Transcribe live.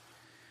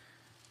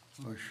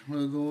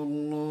أشهد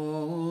أن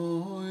لا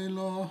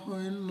إله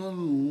إلا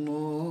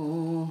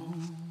الله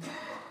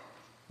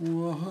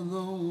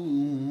وحده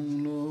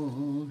لا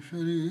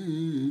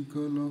شريك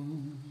له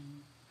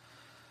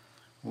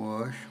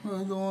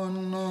وأشهد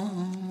أن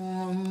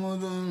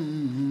محمدا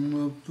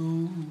عبده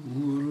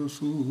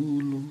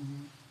ورسوله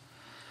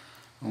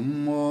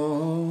أما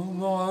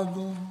بعد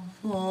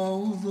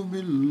فأعوذ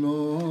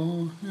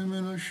بالله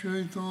من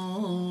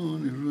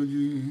الشيطان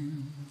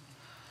الرجيم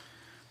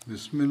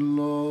بسم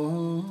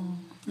الله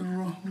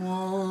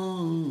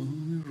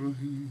الرحمن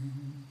الرحيم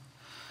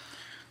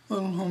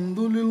الحمد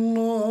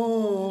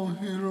لله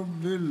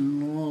رب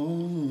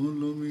العالمين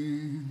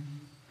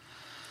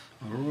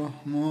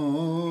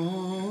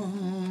الرحمن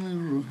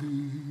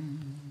الرحيم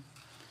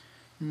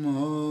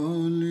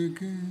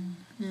مالك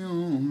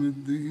يوم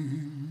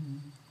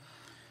الدين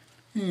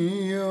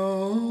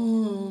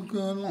إياك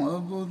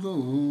نعبد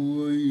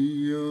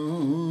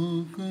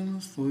وإياك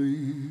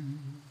نستعين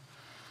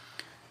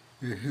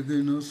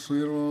اهدنا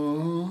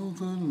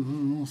الصراط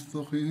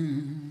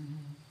المستقيم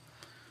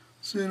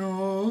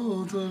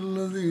صراط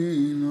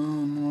الذين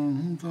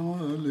أنعمت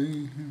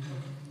عليهم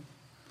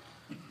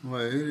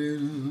غير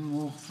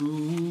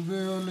المغضوب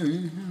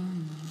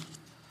عليهم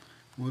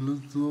ولا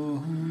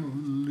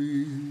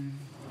الضالين.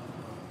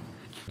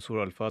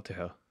 Surah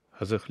Al-Fatiha,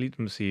 Hazrat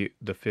Khalifa-tul-Masih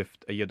the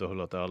fifth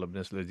Ayyadahullah Ta'ala ibn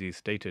al-Aziz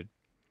stated,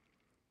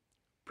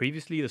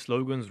 previously the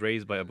slogans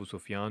raised by Abu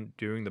Sufyan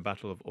during the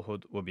Battle of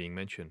Uhud were being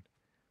mentioned.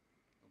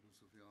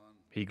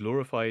 He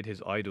glorified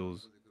his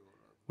idols,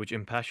 which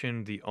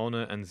impassioned the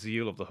honor and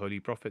zeal of the Holy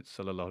Prophet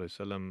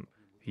ﷺ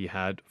he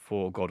had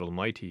for God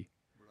Almighty,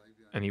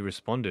 and he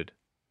responded,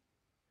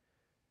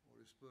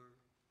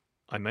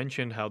 I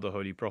mentioned how the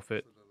Holy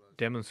Prophet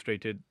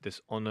demonstrated this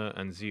honor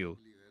and zeal,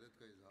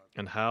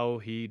 and how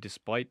he,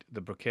 despite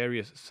the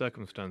precarious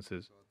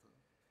circumstances,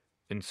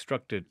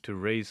 instructed to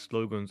raise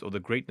slogans of the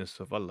greatness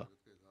of Allah.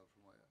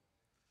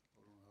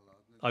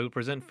 I will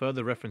present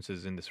further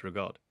references in this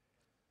regard.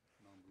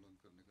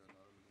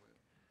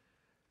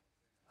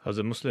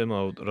 Hazrat Muslim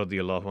Maud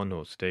radiyallahu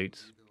anhu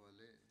states,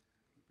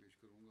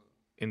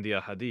 in the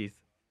Ahadith,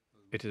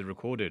 it is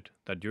recorded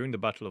that during the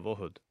Battle of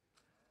Uhud,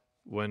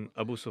 when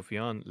Abu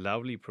Sufyan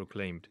loudly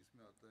proclaimed,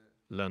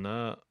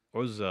 Lana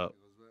Uzza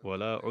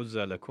wala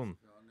Uzza lakum,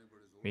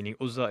 meaning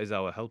Uzza is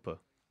our helper,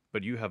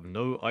 but you have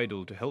no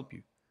idol to help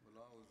you.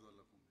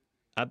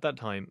 At that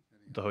time,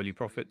 the Holy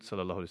Prophet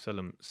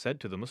ﷺ said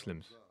to the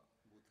Muslims,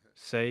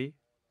 say,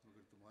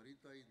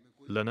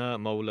 Lana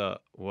Mawla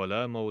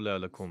wala Mawla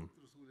lakum,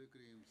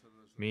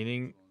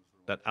 meaning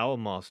that our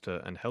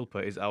master and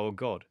helper is our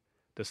God,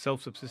 the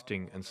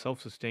self-subsisting and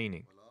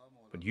self-sustaining,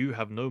 but you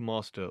have no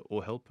master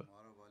or helper.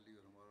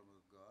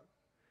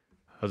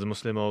 Hazrat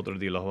Muslim Maud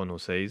radiyallahu anhu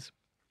says,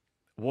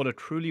 what a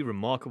truly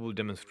remarkable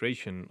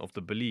demonstration of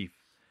the belief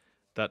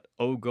that,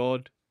 O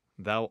God,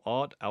 Thou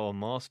art our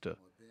master,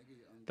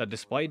 that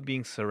despite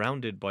being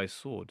surrounded by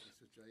swords,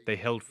 they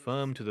held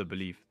firm to the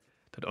belief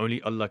that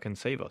only Allah can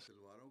save us.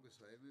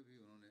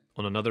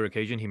 On another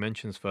occasion, he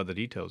mentions further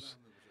details.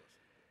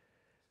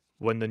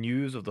 When the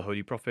news of the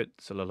Holy Prophet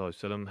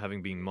ﷺ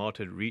having been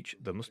martyred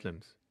reached the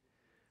Muslims,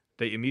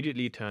 they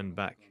immediately turned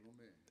back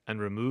and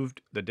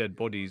removed the dead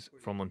bodies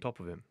from on top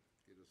of him.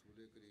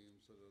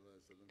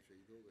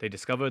 They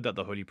discovered that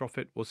the Holy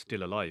Prophet was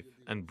still alive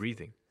and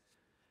breathing.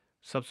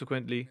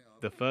 Subsequently,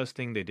 the first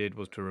thing they did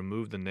was to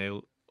remove the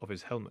nail of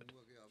his helmet.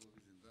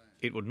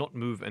 It would not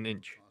move an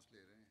inch.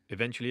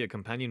 Eventually, a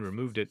companion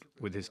removed it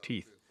with his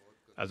teeth,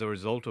 as a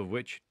result of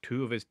which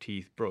 2 of his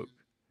teeth broke.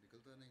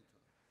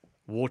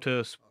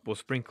 Water was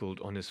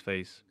sprinkled on his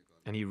face,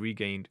 and he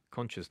regained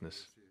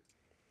consciousness.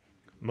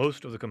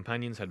 Most of the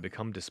companions had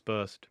become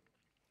dispersed,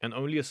 and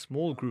only a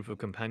small group of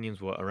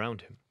companions were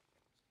around him.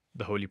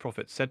 The Holy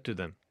Prophet said to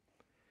them,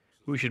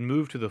 we should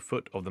move to the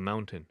foot of the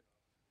mountain.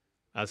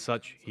 As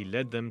such, he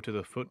led them to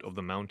the foot of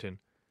the mountain,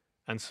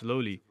 and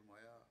slowly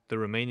the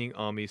remaining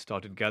army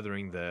started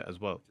gathering there as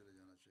well.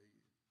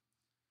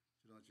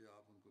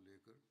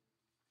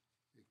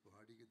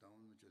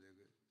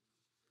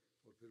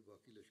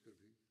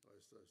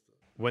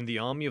 When the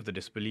army of the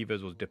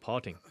disbelievers was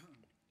departing,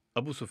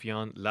 Abu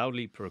Sufyan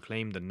loudly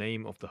proclaimed the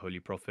name of the Holy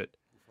Prophet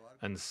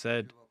and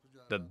said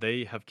that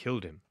they have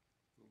killed him.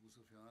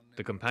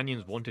 The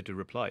companions wanted to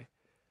reply,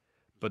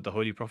 but the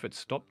Holy Prophet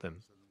stopped them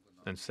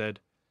and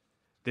said,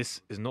 this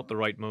is not the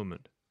right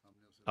moment.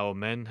 Our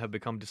men have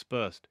become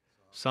dispersed,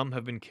 some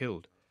have been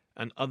killed,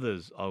 and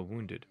others are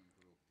wounded.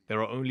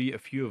 There are only a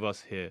few of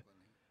us here,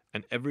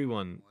 and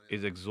everyone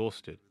is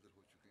exhausted.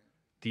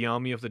 The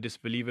army of the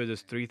disbelievers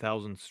is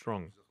 3,000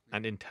 strong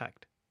and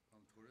intact.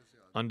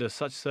 Under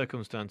such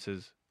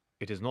circumstances,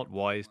 it is not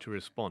wise to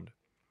respond.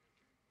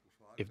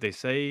 If they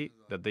say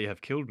that they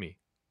have killed me,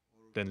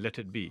 then let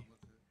it be.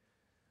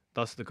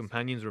 Thus the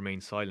companions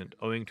remained silent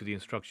owing to the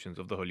instructions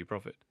of the Holy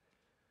Prophet.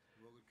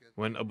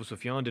 When Abu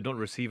Sufyan did not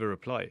receive a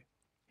reply,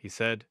 he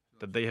said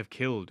that they have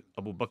killed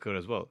Abu Bakr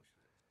as well.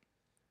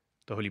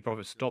 The Holy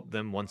Prophet stopped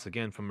them once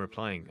again from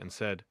replying and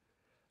said,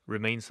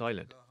 "Remain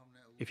silent.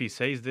 If he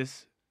says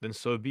this, then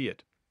so be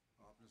it."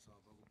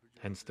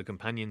 Hence, the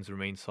companions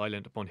remained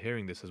silent upon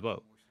hearing this as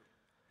well.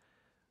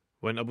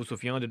 When Abu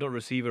Sufyan did not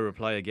receive a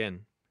reply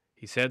again,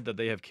 he said that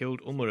they have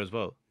killed Umar as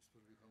well.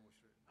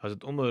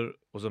 Hazrat Umar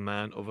was a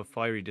man of a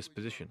fiery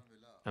disposition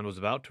and was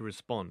about to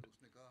respond,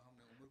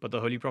 but the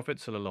Holy Prophet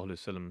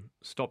ﷺ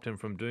stopped him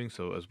from doing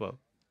so as well.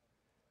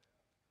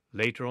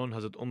 Later on,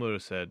 Hazrat Umar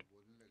said,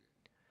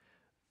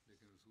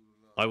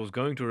 I was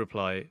going to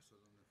reply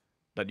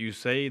that you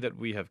say that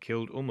we have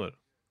killed Umar,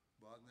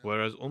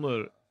 whereas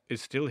Umar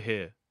is still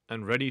here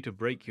and ready to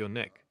break your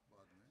neck.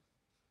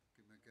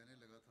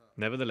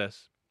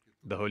 Nevertheless,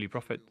 the Holy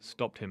Prophet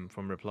stopped him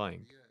from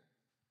replying.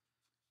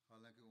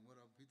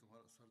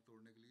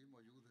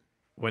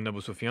 When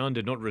Abu Sufyan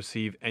did not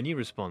receive any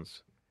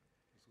response,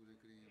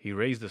 he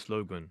raised the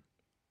slogan,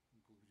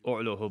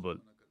 U'lu Hubal,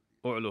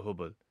 U'lu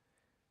Hubal,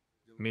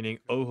 meaning,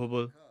 O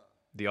Hubal,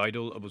 the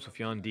idol Abu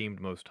Sufyan deemed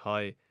most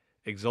high,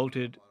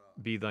 exalted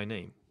be thy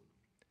name.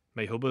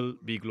 May Hubal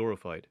be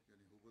glorified.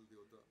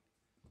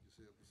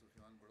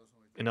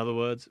 In other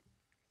words,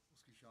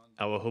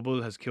 our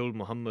Hubal has killed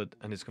Muhammad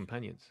and his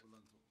companions.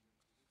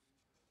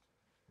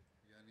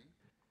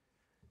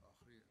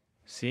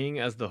 Seeing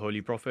as the Holy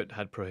Prophet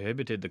had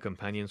prohibited the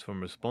companions from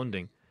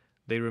responding,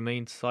 they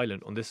remained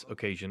silent on this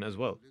occasion as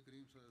well.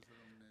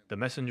 The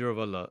Messenger of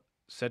Allah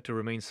said to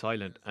remain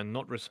silent and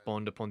not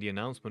respond upon the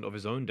announcement of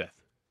his own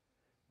death.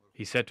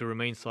 He said to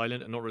remain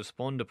silent and not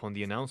respond upon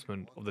the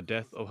announcement of the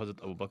death of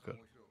Hazrat Abu Bakr.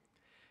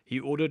 He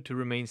ordered to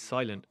remain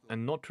silent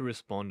and not to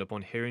respond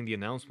upon hearing the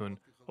announcement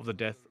of the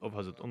death of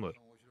Hazrat Umar.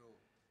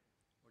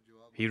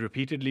 He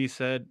repeatedly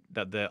said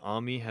that their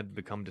army had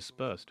become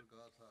dispersed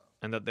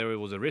and that there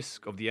was a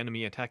risk of the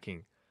enemy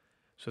attacking,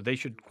 so they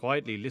should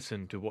quietly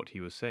listen to what he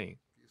was saying.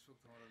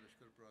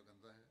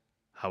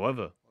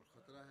 However,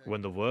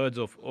 when the words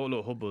of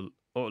U'lu Hubal,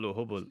 U'lu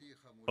Hubal,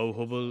 O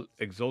Hubal,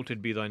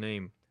 exalted be thy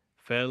name,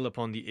 fell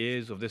upon the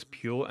ears of this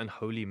pure and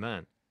holy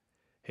man,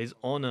 his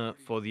honor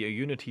for the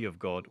unity of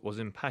God was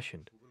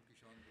impassioned,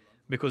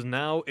 because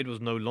now it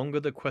was no longer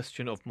the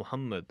question of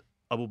Muhammad,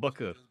 Abu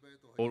Bakr,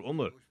 or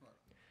Umar,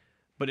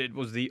 but it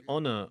was the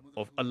honor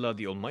of Allah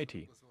the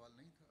Almighty.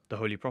 The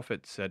Holy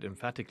Prophet said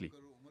emphatically,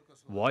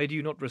 Why do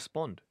you not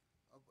respond?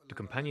 The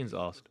companions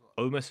asked,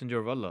 O Messenger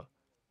of Allah,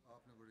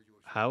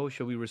 how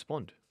shall we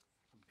respond?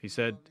 He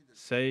said,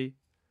 Say,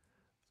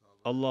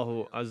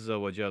 Allahu Azza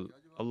wa Jal,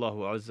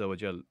 Allahu Azza wa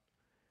Jal.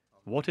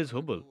 What is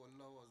Hubal?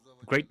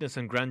 Greatness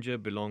and grandeur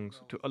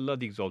belongs to Allah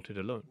the Exalted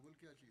alone.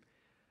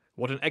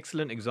 What an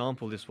excellent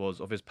example this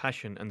was of his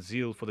passion and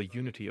zeal for the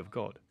unity of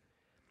God.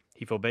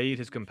 He forbade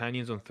his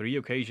companions on 3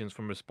 occasions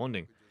from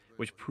responding,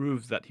 which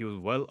proves that he was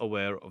well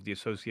aware of the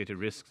associated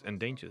risks and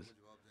dangers.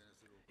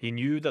 He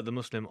knew that the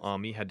Muslim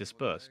army had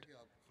dispersed,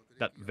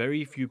 that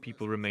very few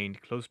people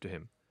remained close to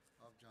him,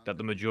 that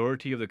the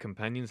majority of the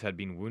companions had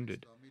been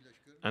wounded,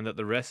 and that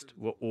the rest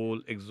were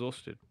all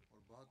exhausted.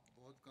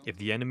 If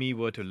the enemy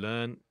were to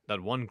learn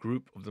that one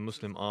group of the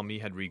Muslim army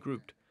had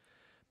regrouped,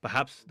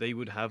 perhaps they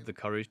would have the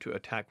courage to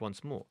attack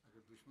once more.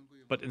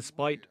 But in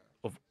spite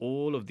of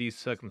all of these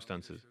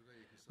circumstances,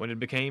 when it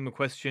became a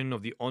question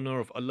of the honor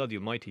of Allah the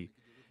Almighty,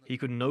 he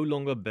could no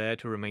longer bear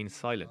to remain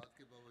silent,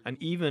 and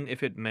even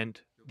if it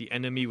meant the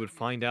enemy would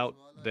find out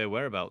their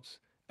whereabouts,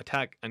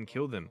 attack and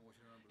kill them,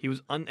 he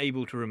was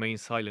unable to remain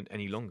silent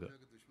any longer.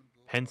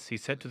 Hence he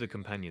said to the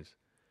companions,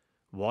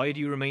 Why do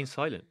you remain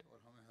silent?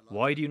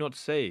 Why do you not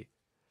say,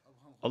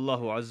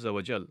 Allahu Azza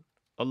wa Jal,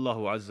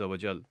 Allahu Azza wa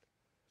Jal?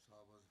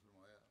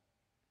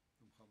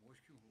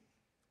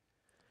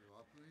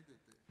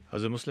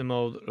 Hazrat Muslim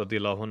Maud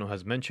radiallahu anhu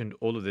has mentioned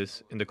all of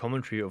this in the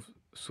commentary of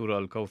Surah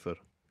Al-Kawthar.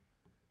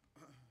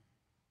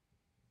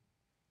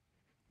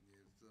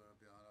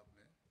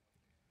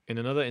 In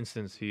another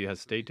instance, he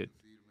has stated,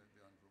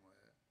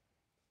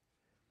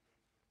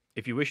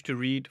 If you wish to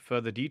read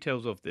further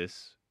details of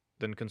this,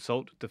 then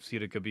consult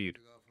Tafsir Kabir.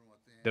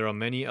 There are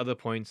many other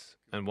points,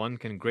 and one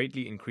can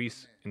greatly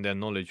increase in their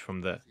knowledge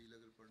from there.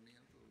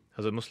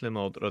 Hazrat Muslim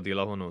Maud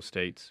radiallahu anhu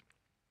states,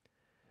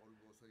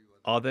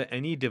 Are there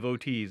any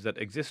devotees that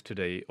exist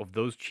today of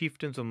those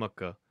chieftains of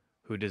Makkah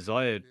who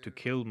desired to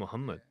kill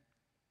Muhammad?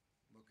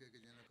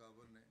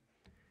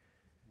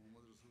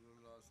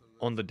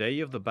 On the day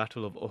of the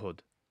Battle of Uhud,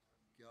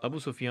 Abu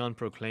Sufyan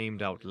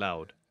proclaimed out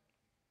loud,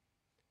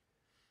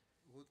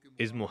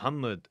 Is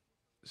Muhammad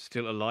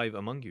still alive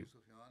among you?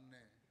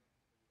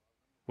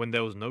 When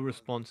there was no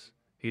response,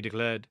 he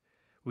declared,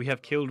 We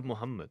have killed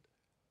Muhammad.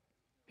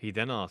 He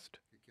then asked,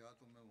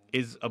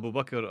 Is Abu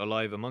Bakr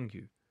alive among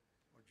you?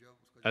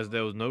 As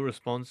there was no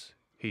response,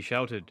 he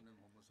shouted,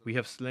 We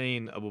have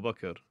slain Abu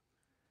Bakr.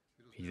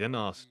 He then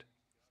asked,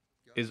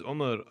 Is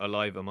Umar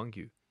alive among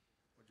you?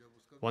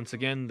 Once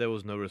again there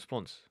was no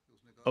response,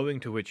 owing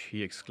to which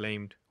he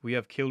exclaimed, We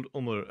have killed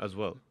Umar as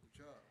well.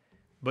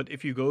 But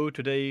if you go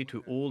today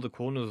to all the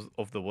corners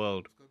of the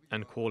world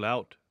and call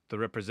out the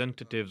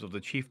representatives of the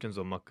chieftains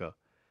of Makkah,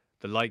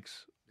 the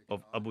likes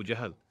of Abu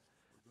Jahl,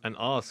 and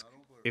ask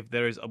if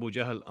there is Abu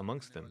Jahl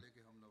amongst them,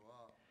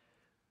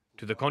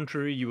 to the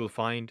contrary, you will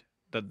find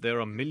that there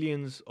are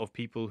millions of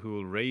people who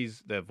will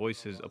raise their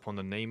voices upon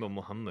the name of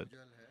Muhammad,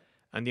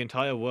 and the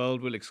entire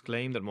world will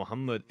exclaim that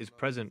Muhammad is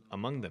present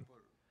among them,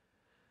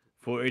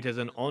 for it is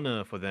an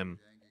honor for them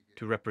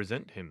to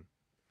represent him.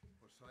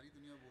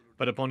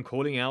 But upon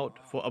calling out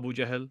for Abu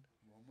Jahl,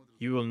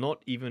 you will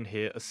not even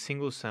hear a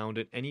single sound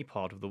in any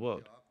part of the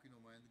world.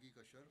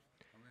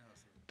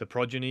 The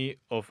progeny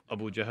of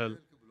Abu Jahl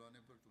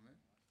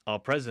are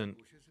present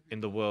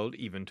in the world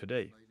even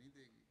today.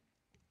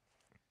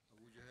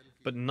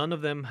 But none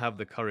of them have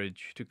the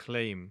courage to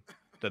claim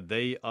that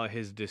they are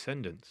his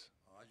descendants.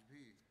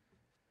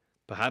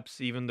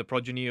 Perhaps even the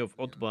progeny of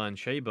Utbah and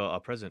Shayba are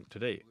present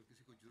today.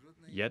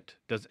 Yet,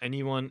 does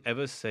anyone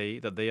ever say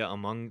that they are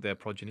among their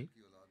progeny?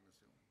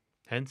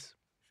 Hence,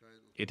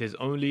 it is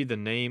only the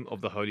name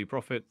of the Holy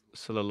Prophet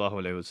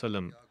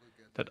ﷺ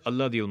that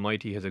Allah the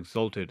Almighty has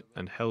exalted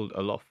and held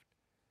aloft.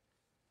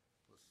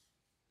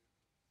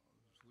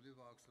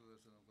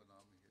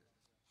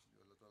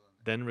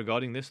 Then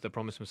regarding this, the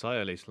promised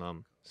Messiah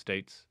ﷺ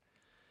states,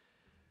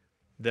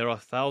 there are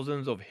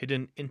thousands of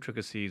hidden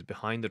intricacies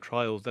behind the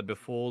trials that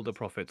befall the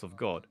prophets of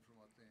God.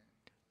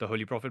 The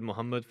Holy Prophet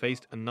Muhammad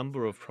faced a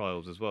number of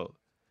trials as well.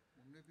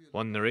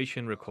 One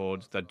narration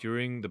records that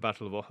during the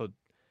Battle of Uhud,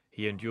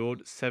 he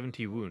endured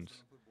 70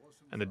 wounds,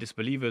 and the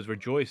disbelievers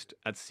rejoiced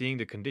at seeing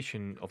the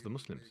condition of the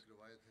Muslims.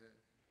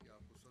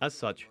 As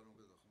such,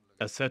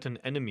 a certain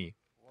enemy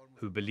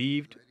who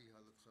believed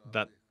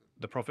that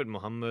the Prophet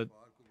Muhammad,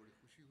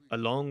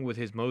 along with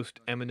his most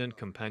eminent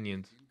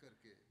companions,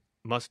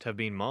 must have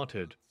been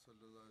martyred,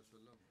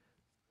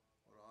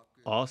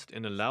 asked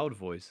in a loud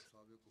voice,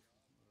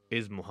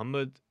 is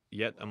Muhammad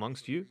yet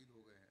amongst you?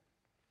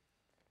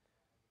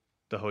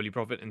 The Holy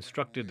Prophet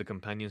instructed the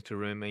companions to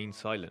remain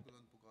silent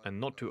and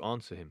not to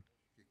answer him.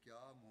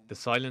 The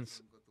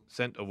silence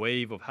sent a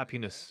wave of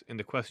happiness in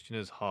the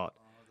questioner's heart,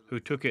 who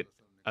took it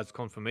as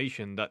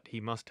confirmation that he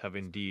must have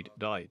indeed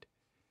died.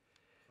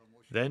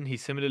 Then he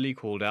similarly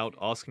called out,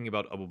 asking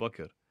about Abu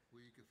Bakr.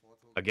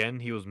 Again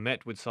he was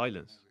met with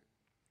silence.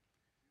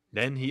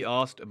 Then he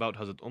asked about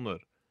Hazrat Umar,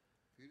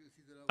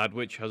 at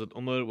which Hazrat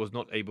Umar was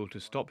not able to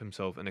stop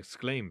himself and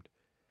exclaimed,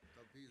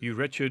 "You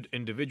wretched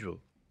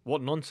individual,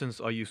 what nonsense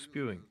are you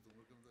spewing?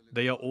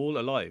 They are all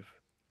alive."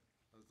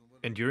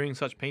 Enduring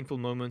such painful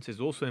moments is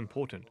also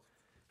important,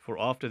 for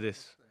after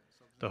this,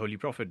 the Holy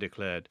Prophet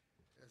declared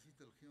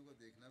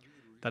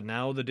that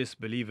now the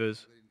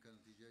disbelievers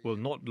will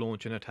not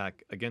launch an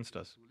attack against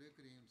us.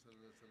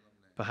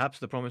 Perhaps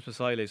the promised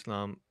Messiah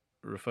ﷺ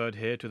referred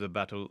here to the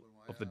Battle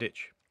of the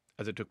Ditch,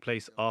 as it took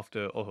place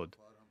after Uhud.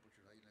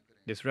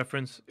 This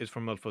reference is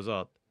from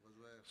Al-Fazat,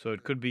 so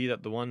it could be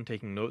that the one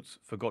taking notes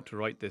forgot to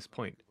write this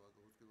point.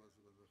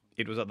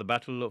 It was at the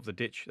Battle of the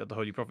Ditch that the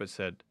Holy Prophet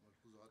said,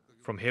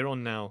 "From here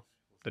on now,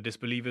 the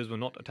disbelievers will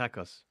not attack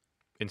us.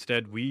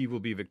 Instead, we will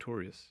be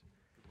victorious."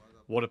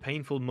 What a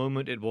painful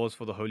moment it was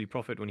for the Holy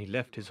Prophet when he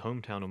left his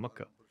hometown of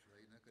Mecca.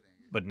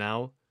 But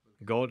now,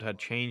 God had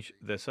changed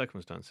their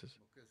circumstances.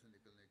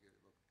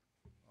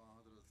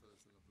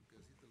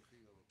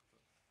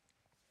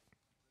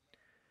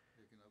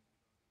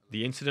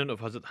 The incident of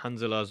Hazrat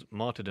Hanzala's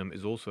martyrdom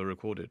is also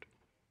recorded.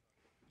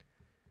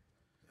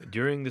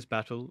 During this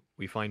battle,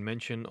 we find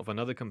mention of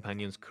another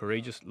companion's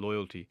courageous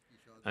loyalty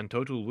and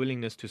total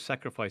willingness to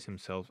sacrifice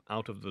himself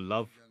out of the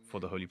love for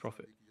the Holy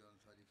Prophet.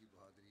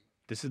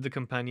 This is the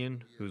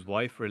companion whose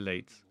wife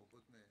relates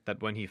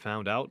that when he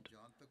found out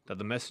that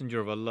the Messenger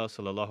of Allah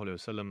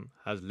ﷺ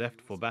has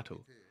left for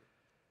battle,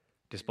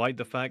 despite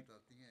the fact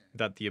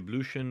that the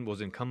ablution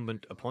was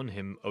incumbent upon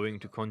him owing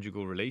to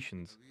conjugal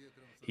relations,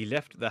 he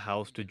left the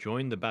house to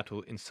join the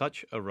battle in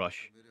such a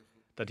rush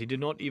that he did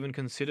not even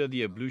consider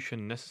the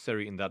ablution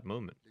necessary in that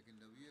moment,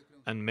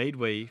 and made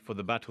way for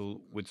the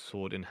battle with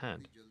sword in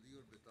hand.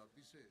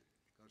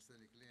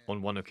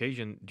 On one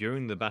occasion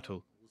during the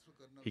battle,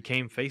 he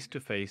came face to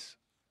face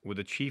with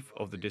the chief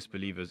of the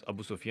disbelievers,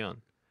 Abu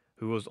Sufyan,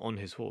 who was on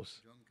his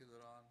horse.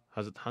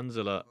 Hazrat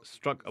Hanzala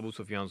struck Abu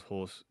Sufyan's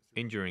horse,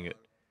 injuring it.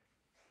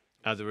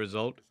 As a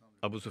result,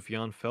 Abu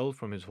Sufyan fell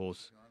from his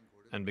horse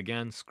and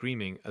began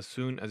screaming as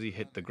soon as he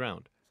hit the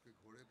ground.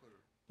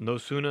 No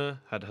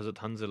sooner had Hazrat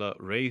Hanzala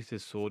raised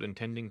his sword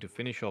intending to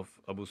finish off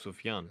Abu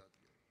Sufyan,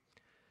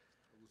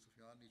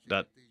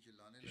 that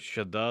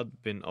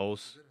Shaddad bin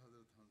Aus,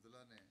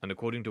 and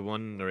according to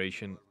one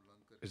narration,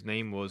 his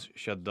name was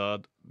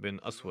Shaddad bin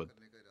Aswad,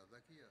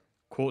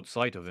 caught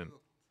sight of him.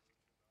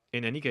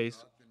 In any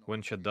case,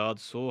 when Shaddad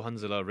saw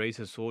Hanzala raise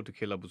his sword to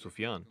kill Abu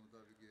Sufyan,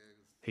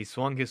 he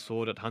swung his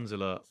sword at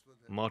Hanzala,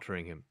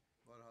 martyring him.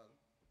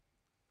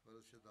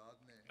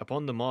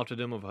 Upon the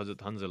martyrdom of Hazrat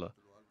Hanzala,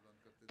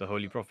 the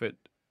Holy Prophet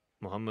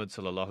Muhammad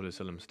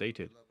ﷺ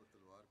stated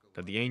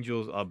that the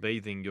angels are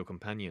bathing your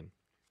companion,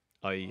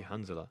 i.e.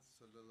 Hanzala.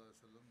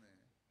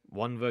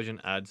 One version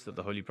adds that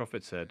the Holy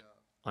Prophet said,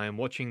 "I am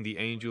watching the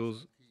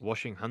angels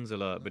washing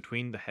Hanzala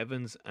between the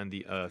heavens and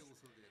the earth,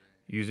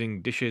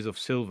 using dishes of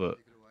silver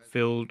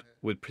filled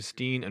with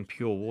pristine and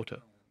pure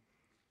water."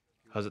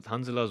 Hazrat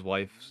Hanzala's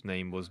wife's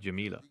name was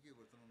Jamila.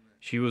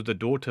 She was the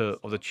daughter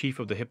of the chief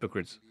of the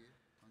hypocrites,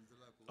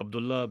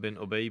 Abdullah bin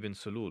Ubay bin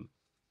Salul,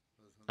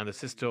 and the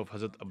sister of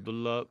Hazrat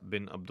Abdullah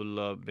bin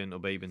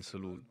Ubay bin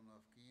Salul.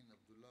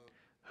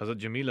 Hazrat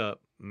Jamila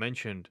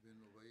mentioned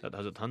that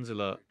Hazrat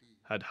Hanzala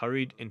had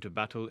hurried into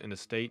battle in a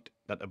state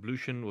that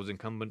ablution was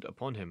incumbent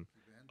upon him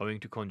owing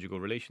to conjugal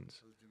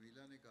relations.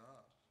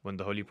 When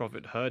the Holy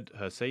Prophet heard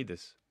her say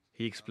this,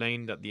 he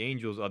explained that the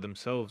angels are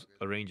themselves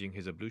arranging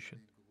his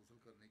ablution.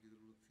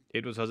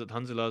 It was Hazrat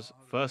Hanzala's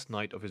first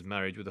night of his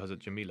marriage with Hazrat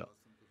Jamila,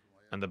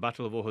 and the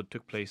Battle of Uhud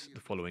took place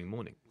the following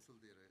morning.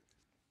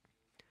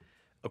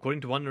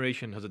 According to one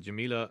narration, Hazrat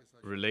Jamila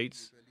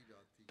relates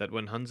that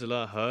when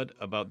Hanzala heard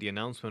about the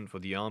announcement for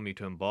the army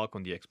to embark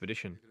on the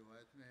expedition,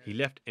 he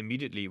left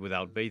immediately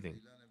without bathing.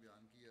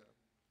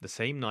 The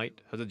same night,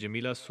 Hazrat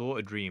Jamila saw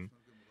a dream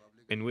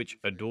in which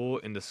a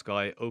door in the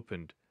sky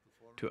opened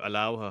to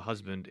allow her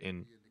husband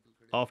in,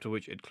 after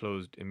which it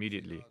closed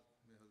immediately.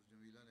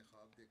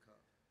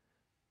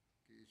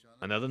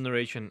 Another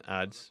narration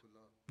adds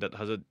that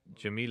Hazrat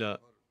Jamila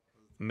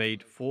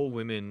made 4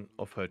 women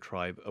of her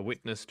tribe a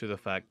witness to the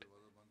fact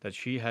that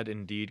she had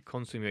indeed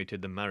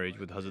consummated the marriage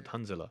with Hazrat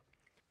Hanzala.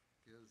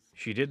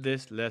 She did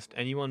this lest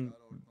anyone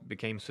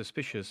became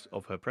suspicious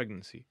of her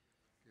pregnancy.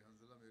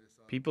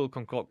 People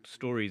concoct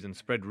stories and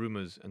spread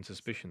rumors and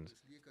suspicions.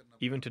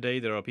 Even today,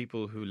 there are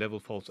people who level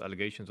false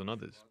allegations on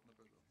others.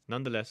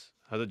 Nonetheless,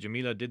 Hazrat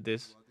Jamila did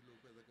this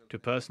to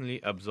personally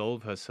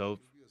absolve herself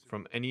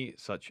from any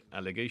such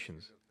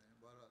allegations.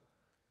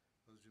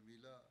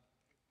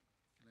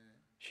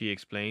 She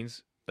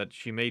explains that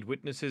she made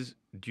witnesses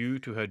due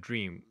to her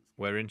dream,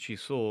 wherein she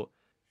saw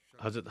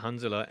Hazrat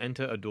Hanzala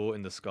enter a door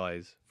in the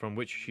skies, from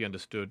which she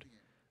understood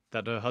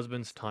that her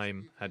husband's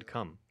time had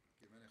come.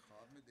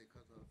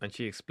 And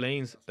she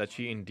explains that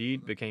she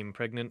indeed became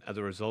pregnant as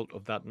a result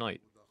of that night.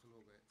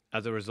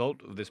 As a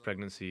result of this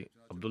pregnancy,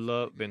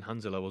 Abdullah bin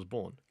Hanzala was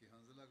born.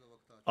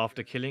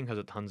 After killing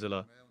Hazrat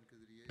Hanzala,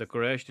 the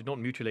Quraysh did not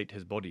mutilate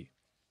his body,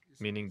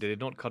 meaning they did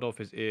not cut off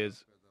his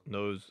ears,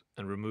 nose,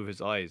 and remove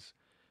his eyes,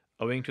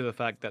 owing to the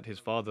fact that his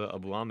father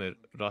Abu Amir,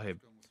 Rahib,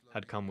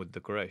 had come with the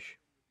Quraysh.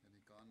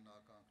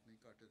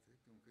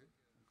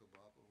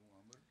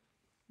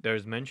 There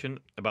is mention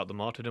about the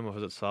martyrdom of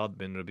Hazrat Sa'd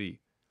bin Rabi.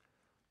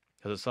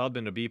 Hazrat Sa'd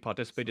bin Rabi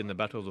participated in the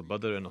battles of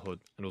Badr and Uhud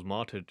and was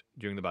martyred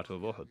during the Battle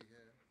of Uhud.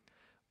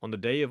 On the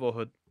day of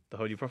Uhud, the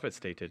Holy Prophet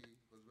stated,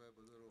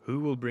 "Who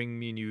will bring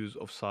me news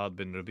of Sa'd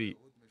bin Rabi?"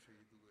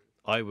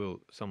 "I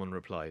will," someone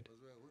replied.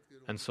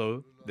 And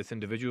so this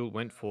individual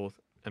went forth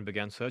and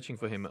began searching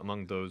for him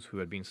among those who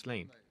had been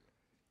slain.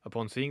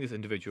 Upon seeing this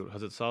individual,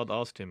 Hazrat Sa'd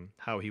asked him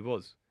how he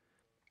was.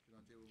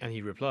 And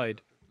he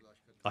replied,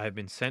 "I have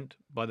been sent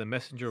by the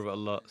Messenger of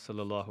Allah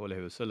sallallahu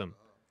alaihi wasallam,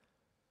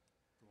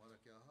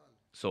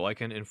 so I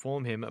can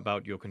inform him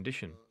about your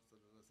condition."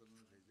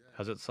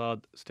 Hazrat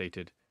Sa'd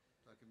stated,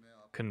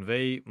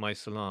 "Convey my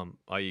salam,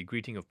 i.e.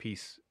 greeting of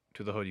peace,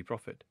 to the Holy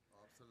Prophet,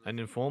 and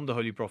inform the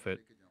Holy Prophet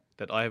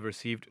that I have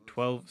received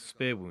 12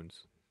 spear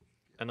wounds,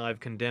 and I have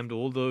condemned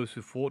all those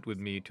who fought with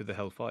me to the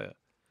hellfire."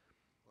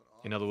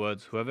 In other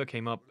words, whoever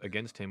came up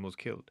against him was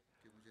killed.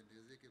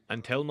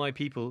 "And tell my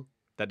people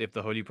that if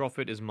the Holy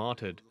Prophet is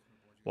martyred,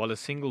 while a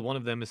single one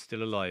of them is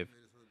still alive,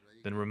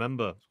 then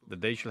remember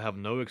that they shall have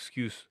no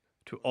excuse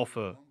to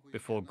offer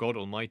before God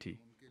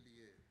Almighty."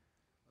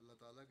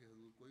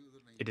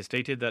 It is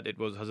stated that it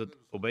was Hazrat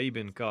Ubay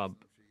bin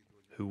Ka'b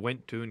who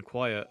went to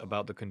inquire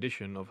about the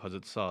condition of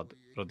Hazrat Sa'd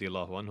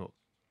radiallahu anhu.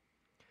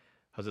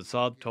 Hazrat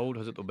Sa'd told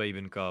Hazrat Ubay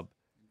bin Ka'b,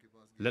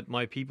 "Let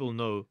my people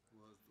know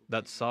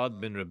that Sa'd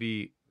bin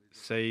Rabi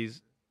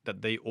says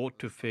that they ought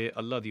to fear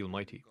Allah the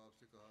Almighty."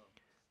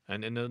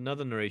 And in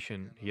another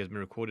narration, he has been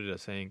recorded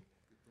as saying,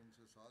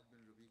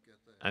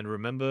 "And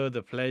remember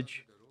the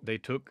pledge they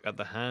took at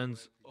the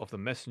hands of the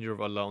Messenger of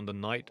Allah on the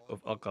night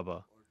of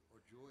Aqaba.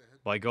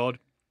 By God,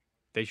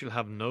 they shall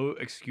have no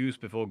excuse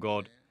before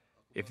God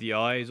if the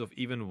eyes of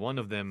even one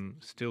of them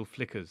still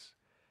flickers,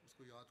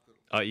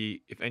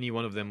 i.e. if any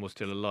one of them was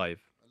still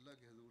alive,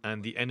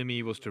 and the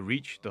enemy was to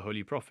reach the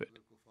Holy Prophet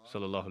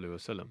sallallahu alaihi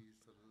wasallam,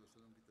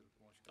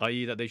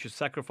 i.e. that they should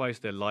sacrifice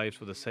their lives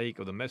for the sake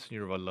of the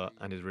Messenger of Allah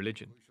and his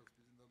religion."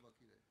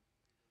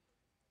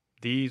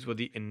 These were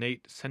the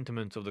innate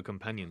sentiments of the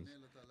companions,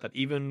 that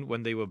even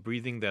when they were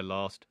breathing their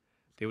last,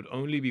 they would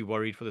only be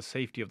worried for the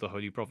safety of the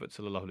Holy Prophet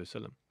sallallahu alaihi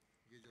wasallam.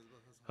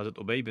 Hazrat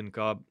Ubay bin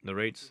Ka'b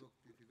narrates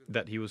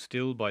that he was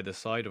still by the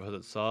side of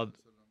Hazrat Sa'd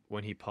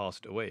when he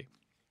passed away.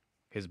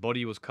 His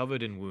body was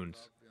covered in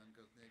wounds.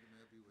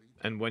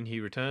 And when he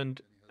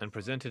returned and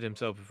presented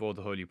himself before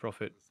the Holy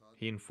Prophet,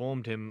 he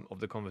informed him of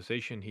the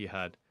conversation he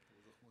had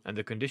and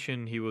the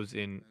condition he was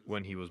in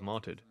when he was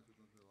martyred.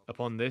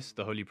 Upon this,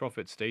 the Holy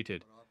Prophet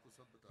stated,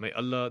 "May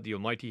Allah the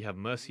Almighty have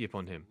mercy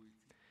upon him.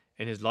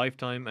 In his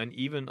lifetime and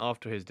even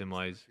after his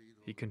demise,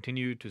 he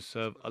continued to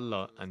serve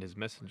Allah and his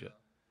Messenger."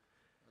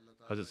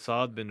 Hazrat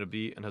Sa'd bin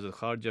Rabi and Hazrat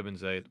Kharja bin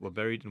Zayd were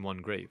buried in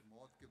one grave.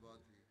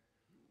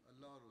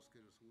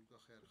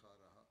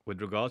 With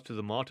regards to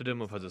the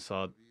martyrdom of Hazrat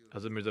Sa'd,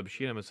 Hazrat Mirza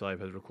Bashir Ahmad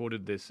Sahib has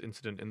recorded this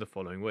incident in the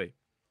following way.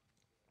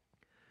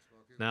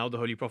 Now the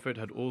Holy Prophet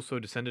had also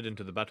descended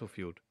into the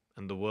battlefield,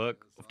 and the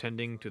work of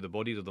tending to the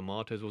bodies of the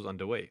martyrs was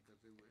underway.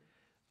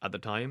 At the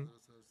time,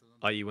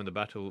 i.e., when the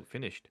battle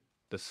finished,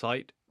 the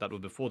sight that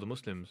was before the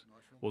Muslims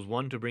was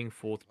one to bring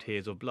forth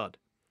tears of blood.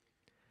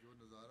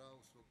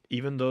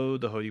 Even though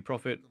the Holy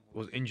Prophet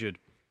was injured,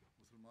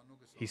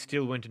 he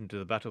still went into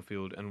the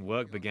battlefield and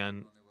work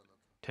began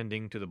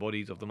tending to the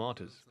bodies of the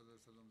martyrs.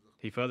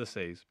 He further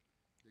says,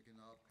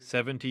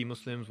 70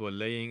 Muslims were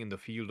laying in the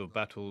field of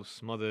battle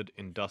smothered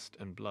in dust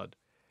and blood,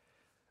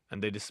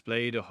 and they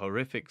displayed a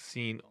horrific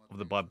scene of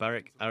the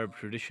barbaric Arab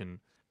tradition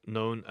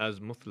known as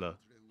muthla,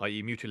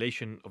 i.e.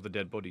 mutilation of the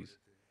dead bodies.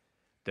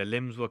 Their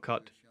limbs were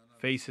cut,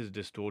 faces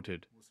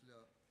distorted.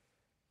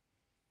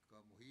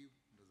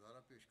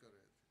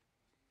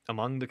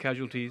 Among the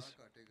casualties,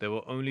 there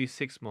were only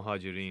 6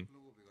 Muhajirin,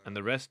 and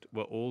the rest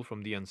were all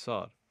from the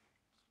Ansar.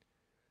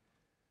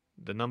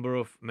 The number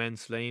of men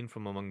slain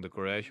from among the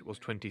Quraysh was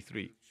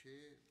 23.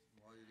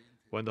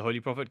 When the Holy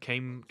Prophet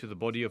came to the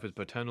body of his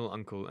paternal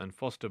uncle and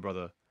foster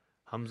brother,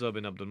 Hamza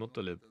bin Abdul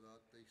Muttalib,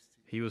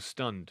 he was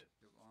stunned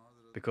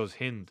because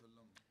Hind,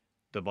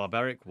 the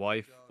barbaric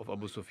wife of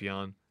Abu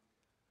Sufyan,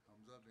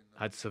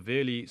 had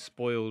severely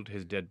spoiled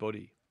his dead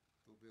body.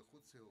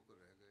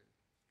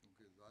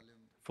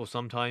 For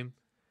some time,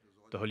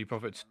 the Holy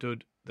Prophet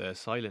stood there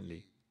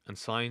silently, and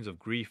signs of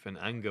grief and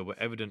anger were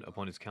evident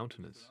upon his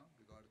countenance.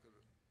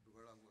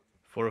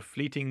 For a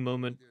fleeting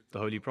moment, the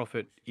Holy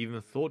Prophet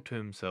even thought to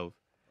himself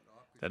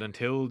that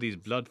until these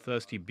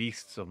bloodthirsty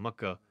beasts of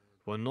Makkah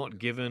were not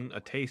given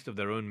a taste of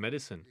their own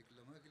medicine,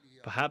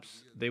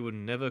 perhaps they would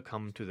never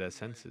come to their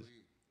senses.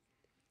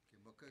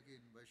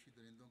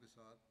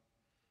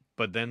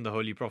 But then the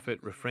Holy Prophet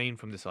refrained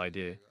from this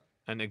idea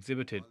and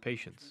exhibited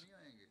patience.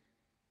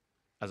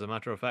 As a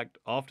matter of fact,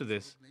 after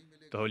this,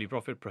 the Holy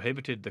Prophet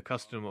prohibited the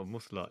custom of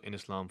muthla in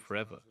Islam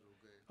forever,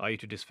 i.e.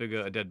 to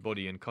disfigure a dead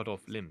body and cut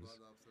off limbs,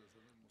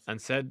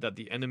 and said that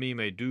the enemy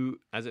may do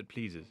as it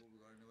pleases,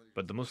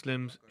 but the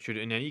Muslims should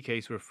in any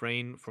case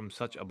refrain from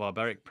such a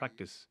barbaric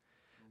practice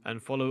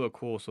and follow a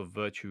course of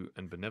virtue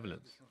and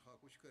benevolence.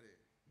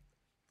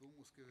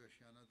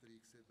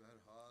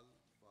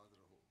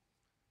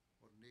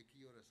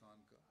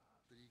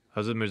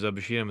 Hazrat Mirza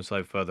Bashir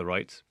Masih further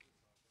writes,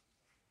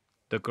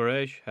 the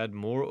Quraysh had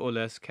more or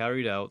less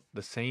carried out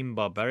the same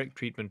barbaric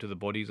treatment to the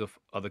bodies of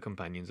other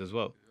companions as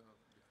well.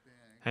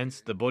 Hence,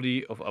 the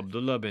body of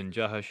Abdullah bin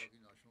Jahash,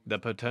 the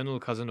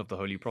paternal cousin of the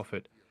Holy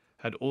Prophet,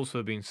 had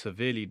also been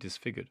severely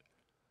disfigured.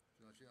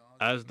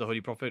 As the Holy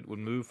Prophet would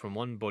move from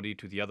one body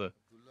to the other,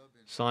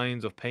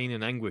 signs of pain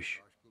and anguish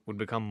would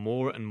become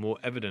more and more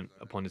evident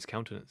upon his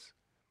countenance.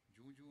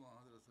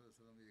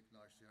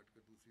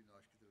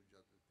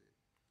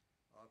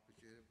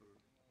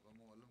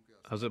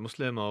 Hazrat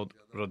Muslim Maud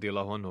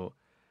radiallahu anhu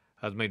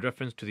has made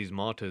reference to these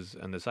martyrs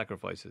and their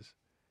sacrifices.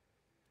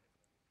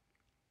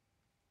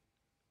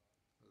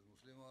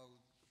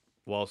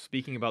 While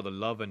speaking about the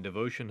love and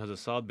devotion Hazrat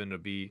Sa'd bin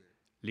Rabi,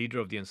 leader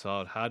of the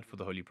Ansar, had for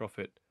the Holy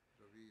Prophet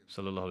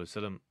sallallahu alaihi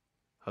wasallam,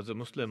 Hazrat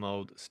Muslim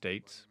Maud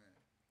states,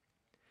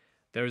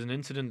 there is an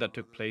incident that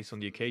took place on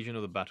the occasion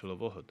of the Battle of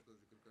Uhud.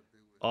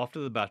 After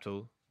the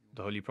battle,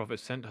 the Holy Prophet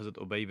sent Hazrat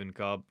Ubay bin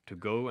Ka'b to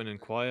go and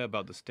inquire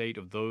about the state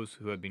of those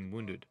who had been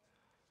wounded.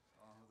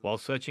 While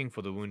searching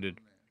for the wounded,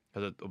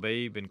 Hazrat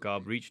Ubay bin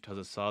Ka'b reached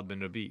Hazrat Sa'd bin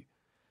Rabi,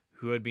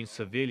 who had been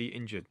severely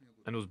injured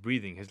and was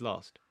breathing his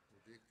last.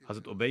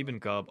 Hazrat Ubay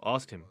bin Ka'b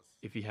asked him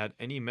if he had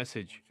any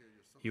message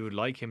he would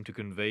like him to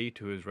convey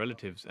to his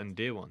relatives and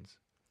dear ones.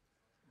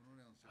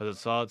 Hazrat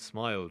Sa'd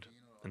smiled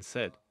and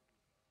said,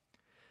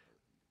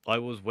 I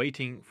was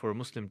waiting for a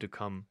Muslim to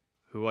come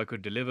who I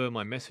could deliver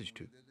my message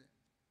to.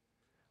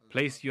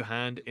 Place your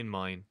hand in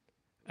mine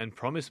and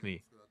promise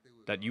me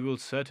that you will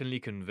certainly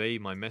convey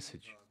my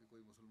message.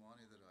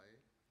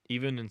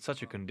 Even in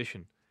such a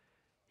condition,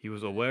 he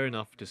was aware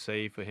enough to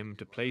say for him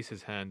to place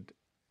his hand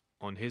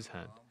on his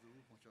hand.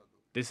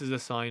 This is a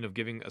sign of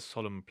giving a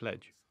solemn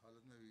pledge.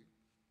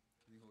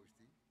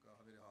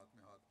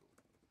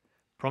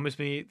 Promise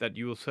me that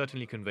you will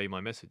certainly convey my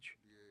message.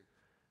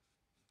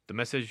 The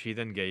message he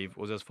then gave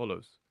was as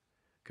follows: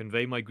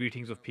 convey my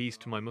greetings of peace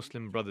to my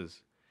Muslim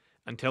brothers,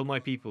 and tell my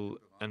people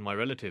and my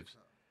relatives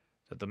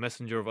that the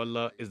Messenger of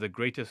Allah is the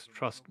greatest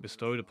trust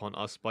bestowed upon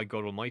us by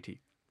God Almighty,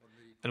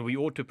 and we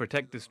ought to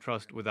protect this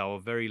trust with our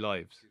very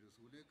lives.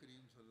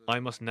 I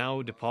must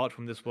now depart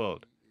from this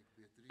world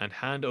and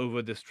hand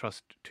over this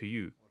trust to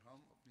you.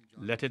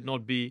 Let it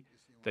not be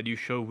that you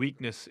show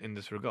weakness in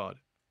this regard.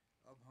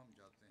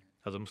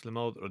 Hazrat Muslim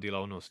Maud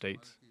radiallahu anhu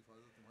states,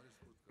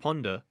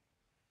 ponder,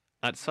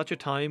 at such a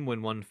time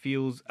when one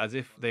feels as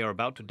if they are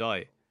about to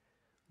die,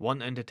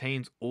 one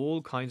entertains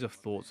all kinds of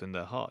thoughts in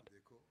their heart.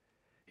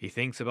 He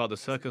thinks about the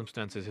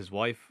circumstances his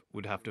wife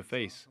would have to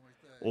face,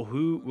 or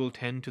who will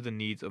tend to the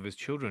needs of his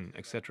children,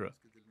 etc.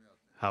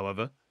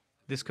 However,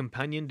 this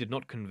companion did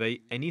not convey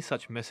any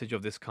such message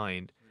of this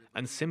kind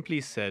and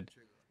simply said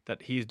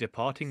that he is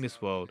departing this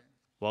world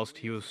whilst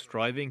he was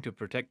striving to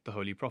protect the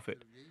Holy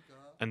Prophet,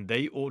 and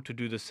they ought to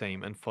do the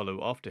same and follow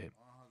after him.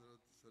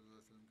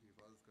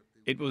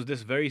 It was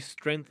this very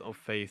strength of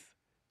faith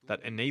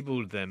that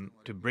enabled them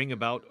to bring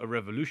about a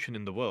revolution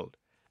in the world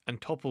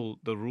and topple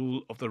the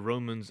rule of the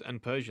Romans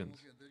and Persians.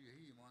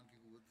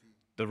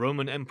 The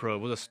Roman emperor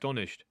was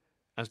astonished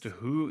as to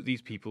who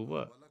these people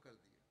were.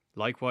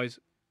 Likewise,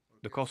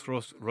 the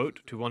Khosrow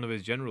wrote to one of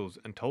his generals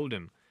and told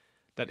him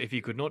that if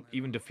he could not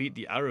even defeat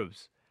the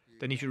Arabs,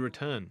 then he should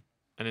return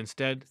and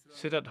instead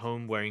sit at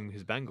home wearing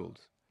his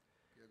bangles,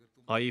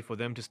 i.e., for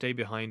them to stay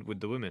behind with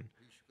the women,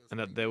 and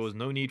that there was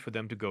no need for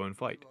them to go and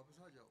fight.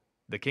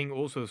 The king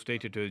also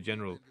stated to his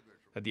general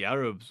that the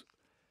Arabs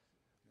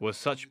were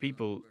such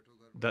people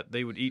that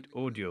they would eat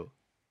ordure,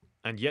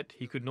 and yet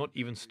he could not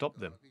even stop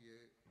them,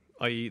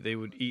 i.e., they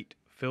would eat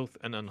filth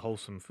and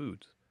unwholesome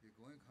foods.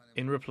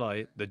 In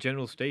reply, the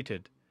general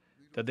stated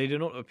that they did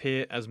not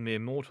appear as mere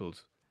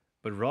mortals,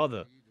 but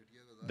rather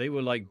they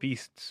were like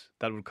beasts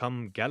that would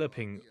come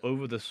galloping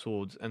over the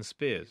swords and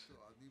spears.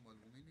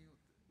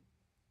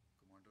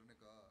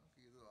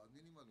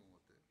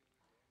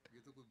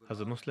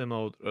 Hazrat Muslim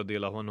Maud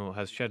radiallahu anhu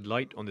has shed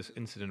light on this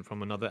incident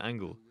from another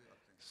angle,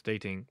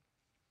 stating,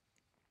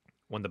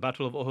 when the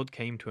Battle of Uhud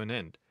came to an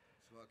end,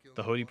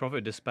 the Holy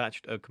Prophet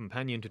dispatched a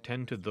companion to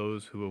tend to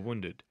those who were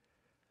wounded.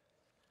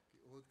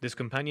 This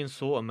companion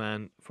saw a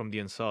man from the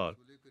Ansar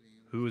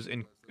who was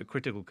in a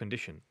critical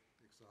condition.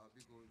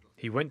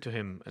 He went to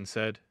him and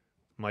said,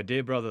 "My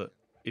dear brother,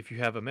 if you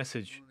have a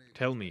message,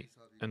 tell me,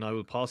 and I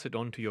will pass it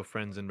on to your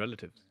friends and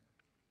relatives."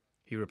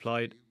 He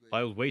replied,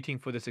 "I was waiting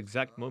for this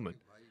exact moment,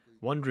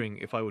 wondering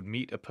if I would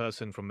meet a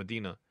person from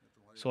Medina,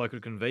 so I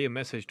could convey a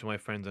message to my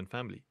friends and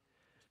family.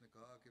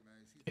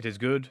 It is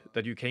good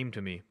that you came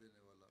to me.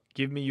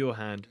 Give me your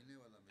hand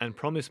and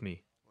promise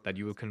me that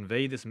you will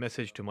convey this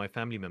message to my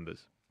family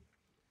members."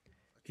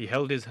 He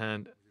held his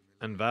hand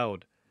and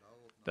vowed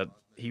that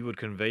he would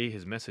convey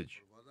his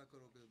message.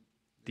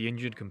 The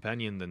injured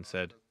companion then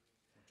said,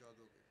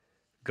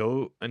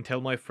 "Go and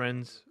tell my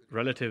friends,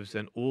 relatives,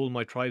 and all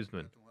my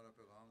tribesmen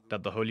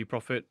that the Holy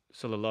Prophet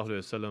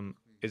ﷺ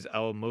is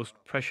our most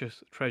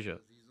precious treasure.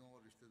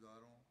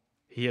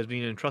 He has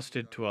been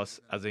entrusted to us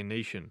as a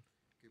nation.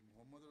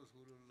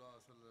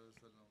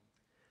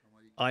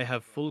 I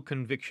have full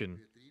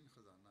conviction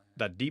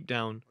that deep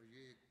down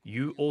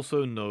you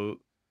also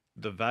know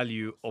the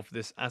value of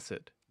this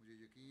asset.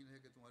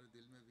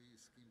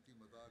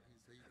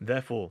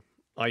 Therefore,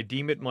 I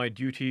deem it my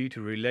duty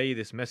to relay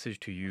this message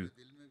to you,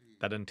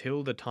 that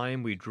until the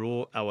time we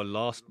draw our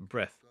last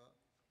breath,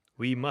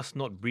 we must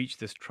not breach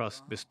this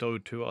trust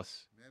bestowed to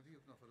us.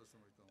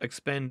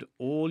 Expend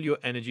all your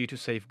energy to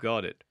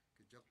safeguard it.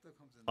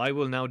 I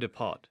will now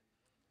depart,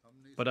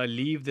 but I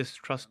leave this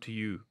trust to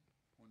you.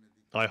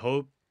 I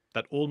hope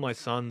that all my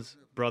sons,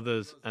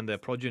 brothers, and their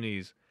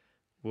progenies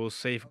will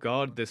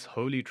safeguard this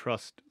holy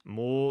trust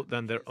more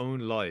than their own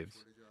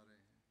lives,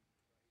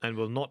 and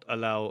will not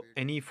allow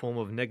any form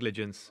of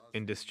negligence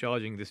in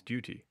discharging this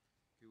duty."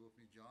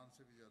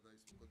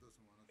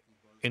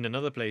 In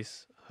another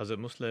place, Hazrat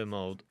Muslim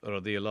Maud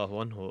radiallahu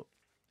anhu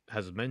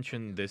has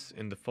mentioned this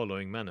in the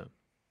following manner.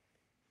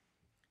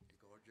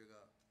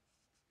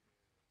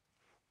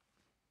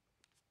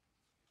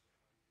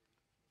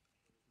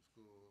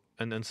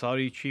 An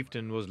Ansari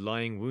chieftain was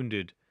lying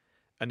wounded,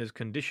 and his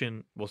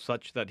condition was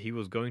such that he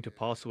was going to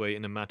pass away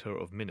in a matter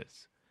of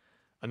minutes.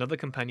 Another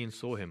companion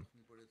saw him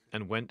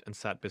and went and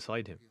sat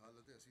beside him.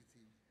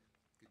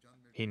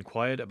 He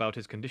inquired about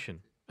his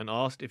condition and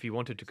asked if he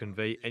wanted to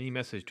convey any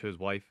message to his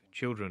wife,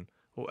 children,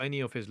 or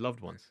any of his loved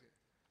ones.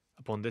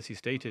 Upon this he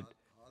stated,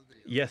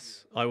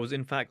 "Yes, I was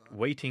in fact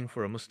waiting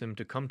for a Muslim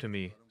to come to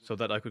me so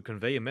that I could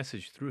convey a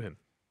message through him."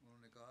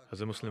 As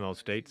a Muslim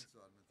states,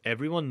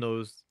 everyone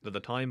knows that the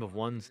time of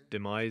one's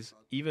demise,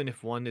 even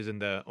if one is in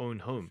their own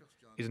home,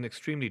 is an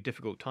extremely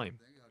difficult time.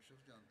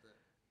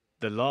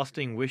 The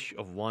lasting wish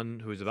of one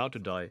who is about to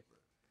die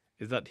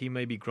is that he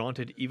may be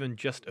granted even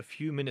just a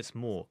few minutes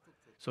more,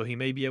 so he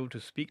may be able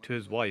to speak to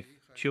his wife,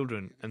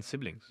 children, and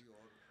siblings,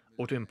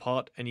 or to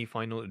impart any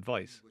final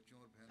advice.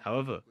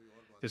 However,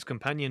 this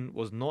companion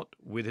was not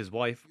with his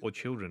wife or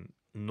children,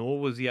 nor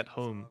was he at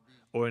home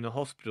or in a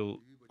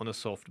hospital on a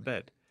soft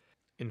bed.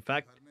 In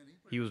fact,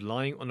 he was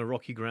lying on a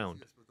rocky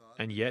ground,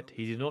 and yet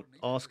he did not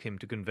ask him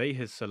to convey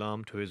his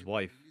salam to his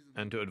wife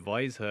and to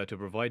advise her to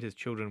provide his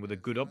children with a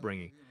good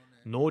upbringing,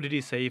 nor did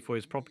he say for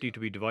his property to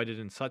be divided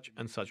in such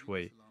and such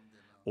way,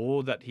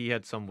 or that he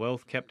had some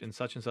wealth kept in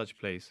such and such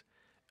place,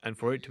 and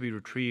for it to be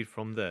retrieved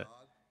from there,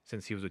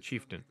 since he was a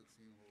chieftain.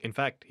 In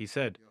fact, he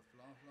said,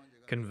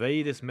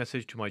 "Convey this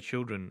message to my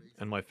children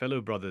and my fellow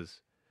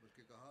brothers,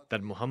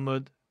 that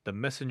Muhammad, the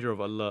Messenger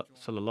of Allah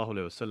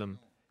ﷺ,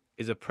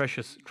 is a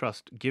precious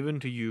trust given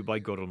to you by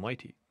God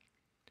Almighty.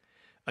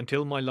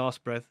 Until my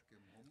last breath,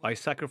 I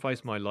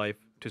sacrifice my life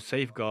to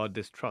safeguard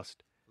this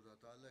trust.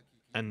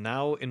 And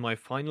now, in my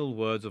final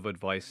words of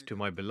advice to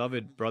my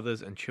beloved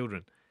brothers and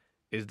children,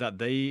 is that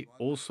they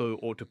also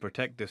ought to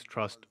protect this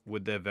trust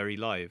with their very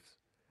lives."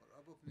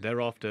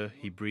 Thereafter,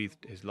 he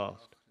breathed his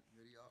last.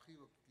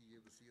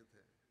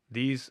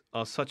 These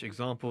are such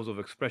examples of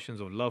expressions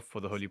of love for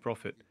the Holy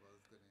Prophet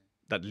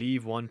that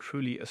leave one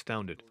truly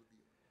astounded.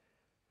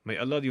 May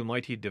Allah the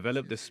Almighty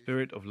develop this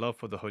spirit of love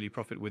for the Holy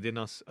Prophet within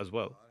us as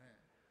well.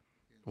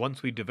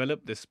 Once we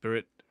develop this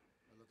spirit,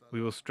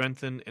 we will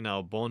strengthen in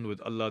our bond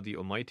with Allah the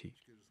Almighty.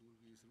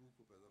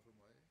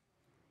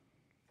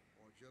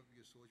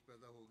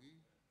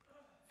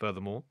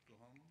 Furthermore,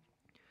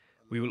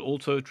 we will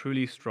also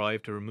truly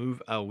strive to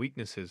remove our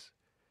weaknesses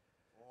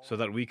so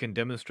that we can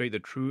demonstrate the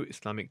true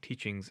Islamic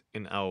teachings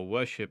in our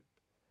worship,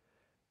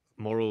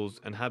 morals,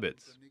 and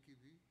habits.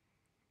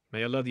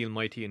 May Allah the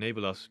Almighty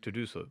enable us to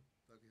do so.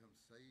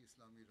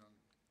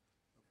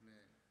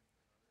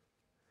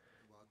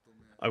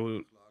 I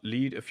will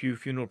lead a few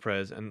funeral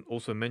prayers and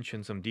also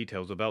mention some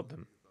details about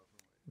them.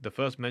 The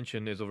first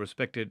mention is of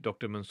respected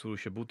Dr. Mansoor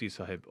Shabuti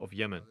Sahib of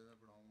Yemen.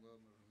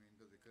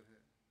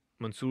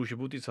 Mansoor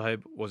Shabuti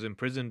Sahib was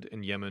imprisoned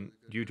in Yemen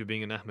due to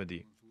being an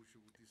Ahmadi.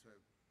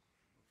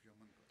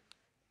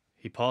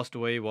 He passed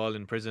away while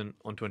in prison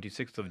on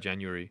 26th of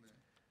January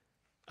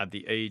at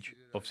the age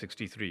of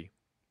 63.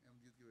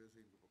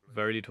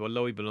 Verily to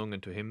Allah we belong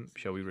and to Him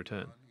shall we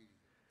return.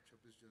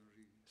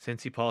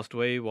 Since he passed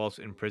away whilst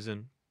in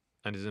prison,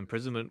 and his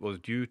imprisonment was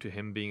due to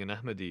him being an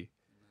Ahmadi,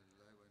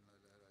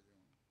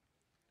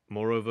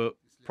 moreover,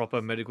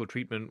 proper medical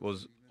treatment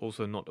was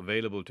also not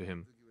available to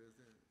him,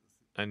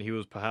 and he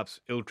was perhaps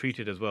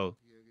ill-treated as well.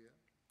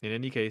 In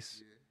any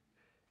case,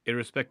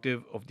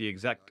 irrespective of the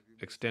exact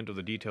extent of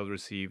the details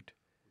received,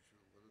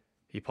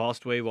 he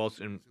passed away whilst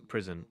in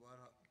prison,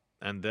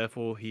 and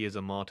therefore he is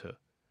a martyr,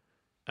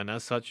 and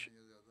as such,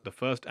 the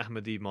first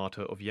Ahmadi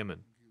martyr of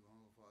Yemen.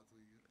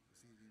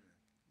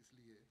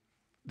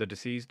 The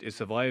deceased is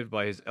survived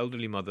by his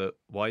elderly mother,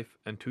 wife,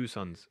 and two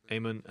sons,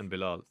 Ayman and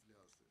Bilal.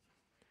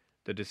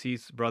 The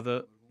deceased's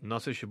brother,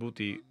 Nasir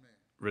Shabuti,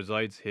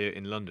 resides here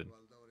in London.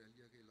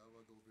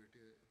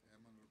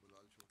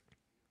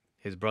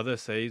 His brother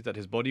says that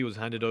his body was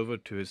handed over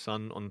to his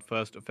son on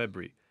 1st of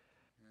February.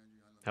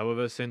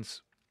 However,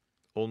 since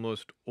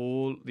almost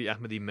all the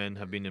Ahmadi men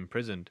have been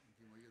imprisoned,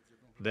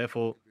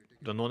 therefore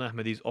the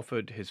non-Ahmadis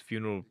offered his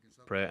funeral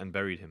prayer and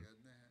buried him.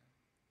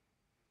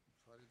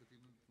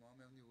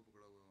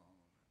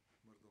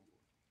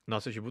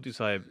 Nasir Shabuti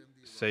Sahib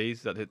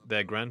says that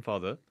their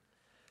grandfather,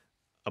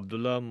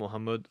 Abdullah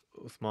Muhammad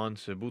Uthman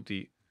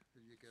Shabuti,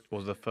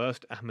 was the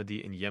first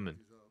Ahmadi in Yemen,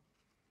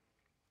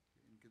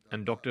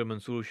 and Dr.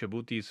 Mansoor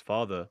Shabuti's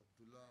father,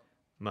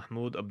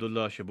 Mahmud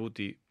Abdullah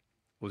Shabuti,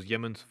 was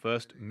Yemen's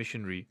first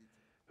missionary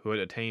who had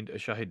attained a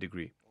Shahid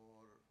degree.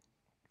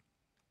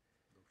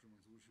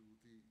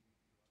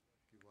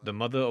 The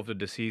mother of the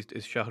deceased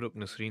is Shahrukh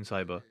Nasreen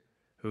Sahiba,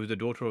 who is the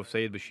daughter of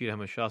Sayyid Bashir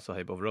Ahmad Shah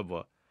Sahib of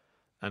Rabwa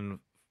and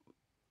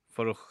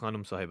Farukh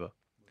Khanum Sahiba.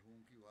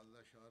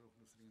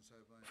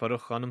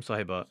 Farukh Khanum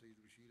Sahiba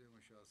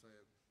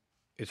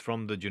is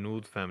from the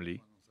Junood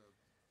family,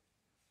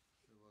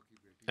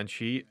 and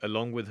she,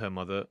 along with her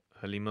mother,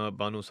 Halima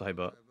Banu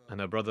Sahiba,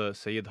 and her brother,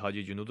 Sayyid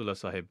Haji Junoodullah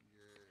Sahib,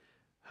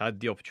 had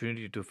the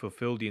opportunity to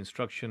fulfill the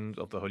instructions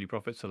of the Holy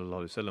Prophet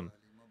ﷺ,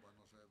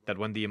 that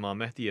when the Imam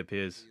Mahdi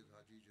appears,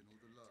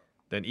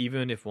 then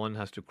even if one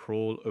has to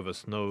crawl over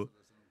snow,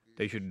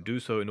 they should do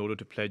so in order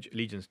to pledge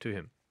allegiance to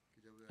him.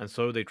 And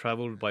so they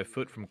travelled by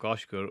foot from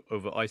Kashgar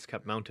over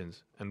ice-capped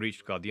mountains and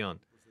reached Qadian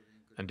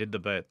and did the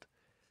bayt.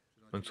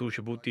 Mansoor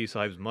Shabuti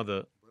Sahib's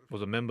mother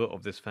was a member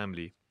of this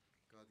family,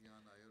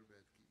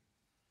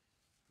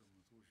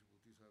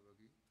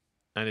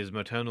 and his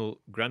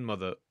maternal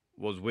grandmother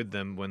was with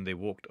them when they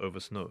walked over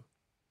snow.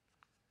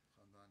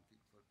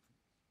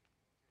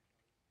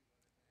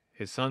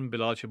 His son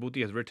Bilal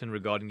Shabuti has written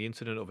regarding the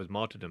incident of his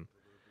martyrdom.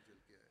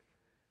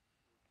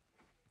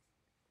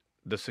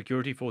 The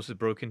security forces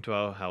broke into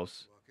our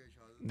house.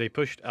 They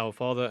pushed our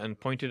father and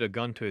pointed a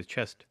gun to his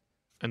chest,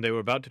 and they were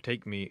about to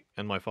take me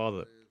and my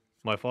father.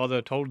 My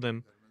father told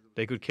them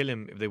they could kill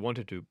him if they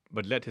wanted to,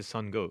 but let his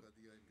son go.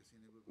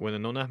 When the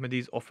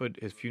non-Ahmadis offered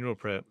his funeral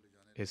prayer,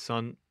 his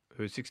son,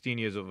 who is 16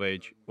 years of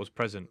age, was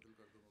present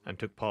and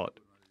took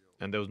part,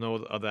 and there was no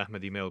other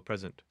Ahmadi male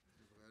present.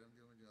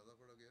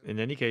 In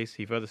any case,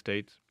 he further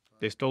states,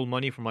 they stole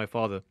money from my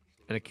father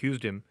and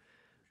accused him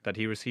that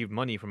he received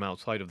money from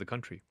outside of the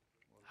country.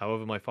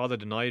 However, my father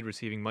denied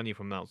receiving money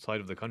from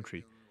outside of the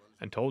country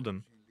and told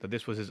them that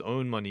this was his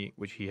own money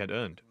which he had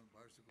earned.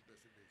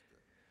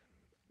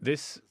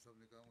 This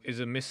is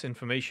a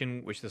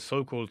misinformation which the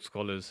so-called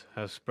scholars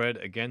have spread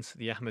against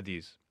the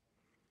Ahmadis,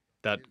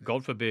 that,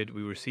 God forbid,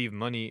 we receive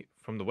money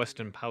from the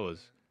Western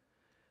powers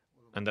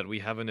and that we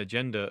have an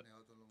agenda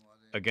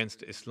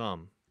against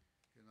Islam.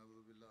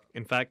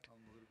 In fact,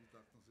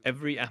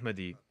 every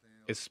Ahmadi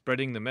is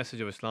spreading the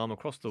message of Islam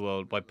across the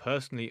world by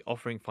personally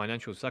offering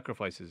financial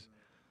sacrifices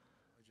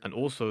and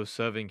also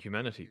serving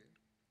humanity.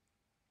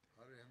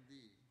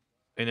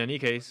 In any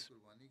case,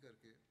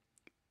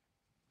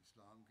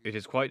 it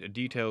is quite a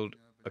detailed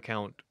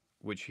account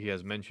which he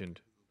has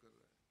mentioned.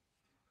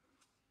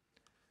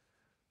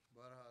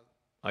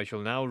 I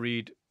shall now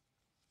read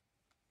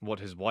what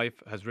his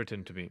wife has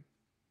written to me.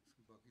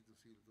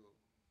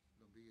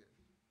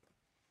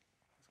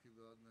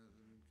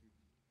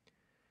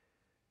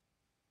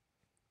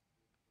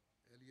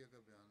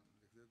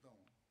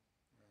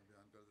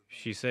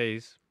 She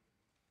says,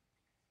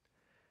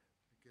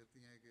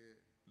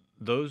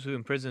 those who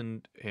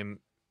imprisoned him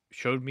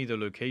showed me the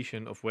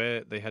location of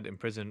where they had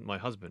imprisoned my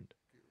husband.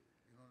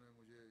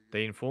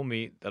 They informed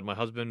me that my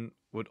husband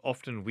would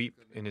often weep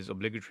in his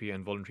obligatory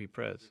and voluntary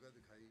prayers.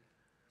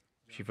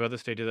 She further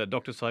stated that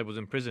Dr. Sahib was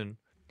in prison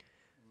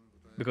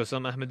because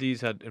some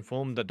Ahmadis had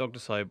informed that Dr.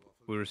 Sahib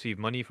would receive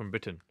money from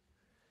Britain,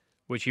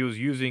 which he was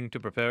using to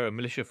prepare a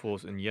militia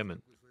force in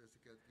Yemen.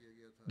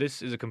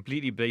 This is a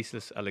completely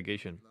baseless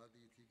allegation.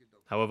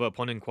 However,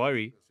 upon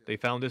inquiry, they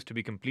found this to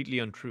be completely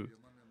untrue.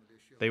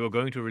 They were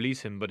going to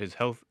release him, but his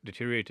health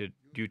deteriorated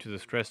due to the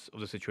stress of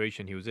the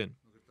situation he was in.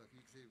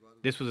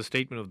 This was a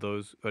statement of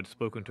those who had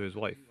spoken to his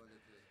wife.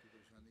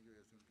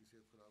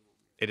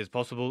 It is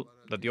possible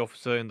that the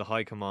officer in the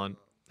high command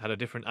had a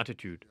different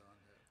attitude,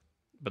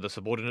 but the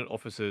subordinate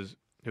officers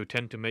who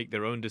tend to make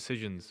their own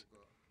decisions,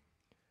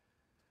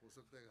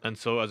 and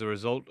so as a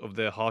result of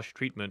their harsh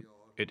treatment,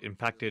 it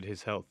impacted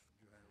his health.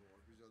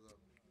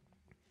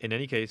 In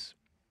any case,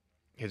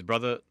 his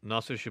brother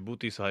Nasir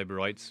Shabuti Sahib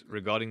writes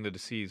regarding the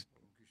deceased,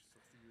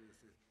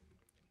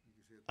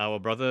 "Our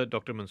brother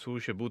Dr. Mansoor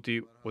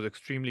Shabuti was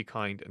extremely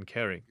kind and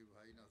caring.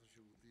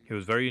 He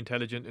was very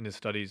intelligent in his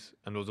studies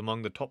and was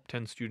among the top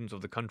 10 students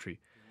of the country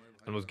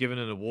and was given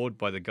an award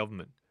by the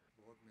government.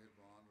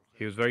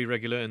 He was very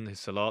regular in his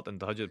Salat and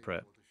Tahajjud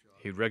prayer.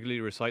 He would regularly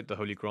recite the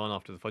Holy Quran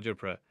after the Fajr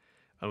prayer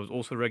and was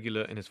also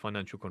regular in his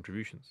financial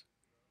contributions.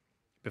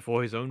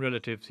 Before his own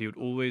relatives, he would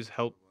always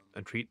help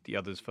and treat the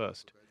others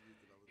first.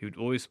 He would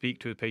always speak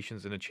to his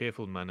patients in a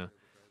cheerful manner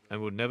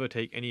and would never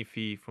take any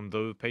fee from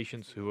those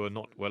patients who were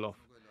not well off.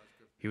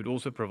 He would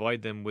also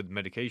provide them with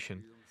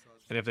medication,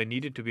 and if they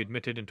needed to be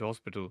admitted into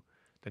hospital,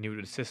 then he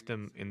would assist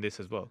them in this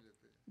as well.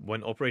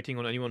 When operating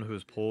on anyone who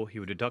was poor, he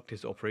would deduct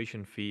his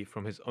operation fee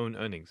from his own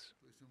earnings."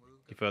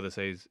 He further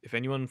says, "If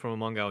anyone from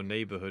among our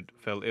neighborhood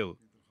fell ill,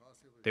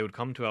 they would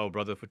come to our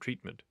brother for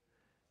treatment.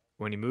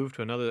 When he moved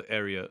to another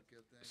area,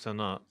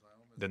 Sana'a,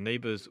 the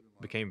neighbors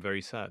became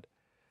very sad.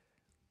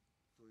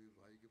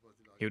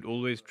 He would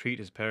always treat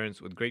his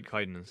parents with great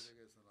kindness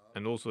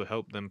and also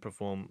help them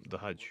perform the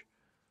Hajj."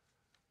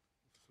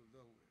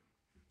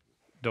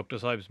 Dr.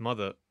 Sahib's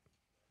mother,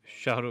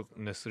 Shahrukh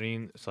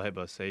Nasreen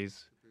Sahiba,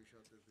 says,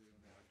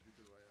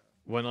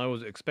 "When I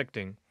was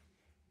expecting,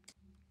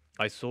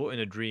 I saw in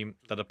a dream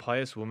that a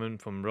pious woman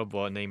from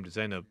Rabwa named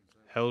Zainab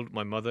held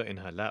my mother in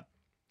her lap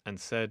and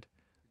said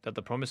that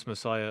the promised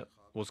Messiah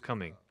was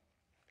coming.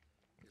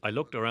 I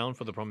looked around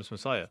for the promised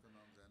Messiah,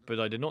 but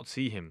I did not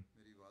see him,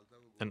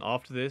 and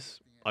after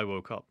this, I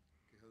woke up."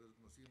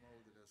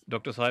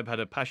 Dr. Sahib had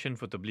a passion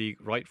for Tabligh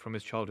right from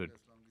his childhood.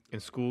 In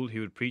school, he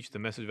would preach the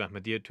message of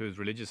Ahmadiyyat to his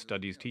religious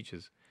studies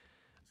teachers,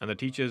 and the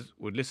teachers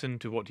would listen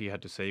to what he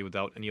had to say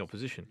without any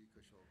opposition.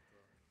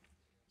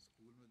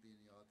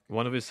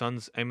 One of his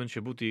sons, Ayman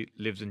Shabuti,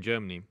 lives in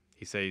Germany.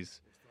 He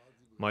says,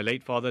 "My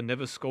late father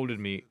never scolded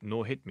me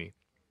nor hit me.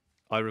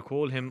 I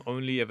recall him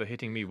only ever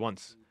hitting me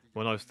once,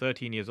 when I was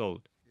 13 years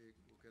old,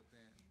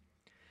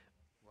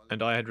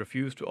 and I had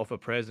refused to offer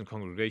prayers in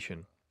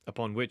congregation,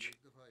 upon which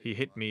he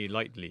hit me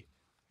lightly.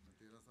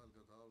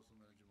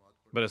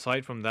 But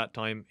aside from that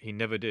time, he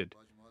never did."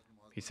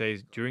 He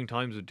says, "During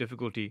times of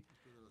difficulty,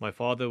 my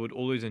father would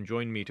always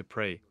enjoin me to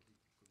pray,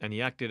 and he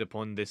acted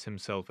upon this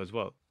himself as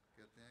well.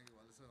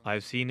 I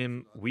have seen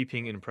him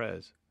weeping in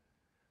prayers."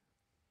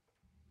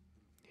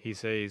 He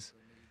says,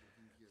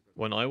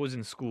 "When I was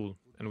in school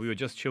and we were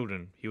just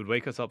children, he would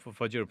wake us up for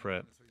Fajr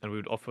prayer and we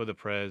would offer the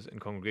prayers in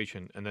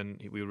congregation and then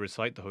we would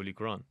recite the Holy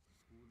Quran."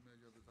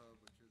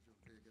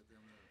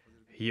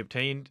 He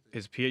obtained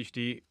his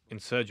PhD in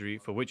surgery,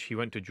 for which he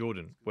went to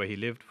Jordan, where he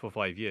lived for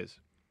 5 years.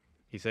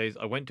 He says,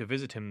 "I went to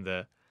visit him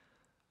there,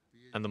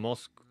 and the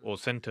mosque or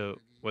center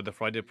where the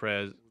Friday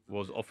prayers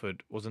was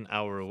offered was an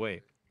hour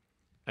away,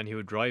 and he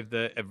would drive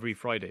there every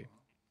Friday.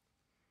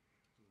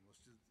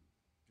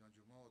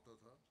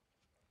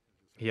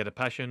 He had a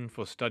passion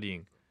for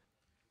studying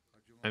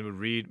and would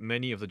read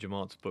many of the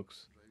Jamaat's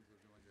books."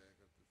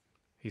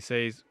 He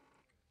says,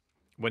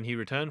 "When he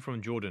returned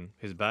from Jordan,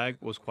 his bag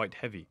was quite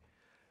heavy,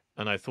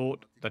 and I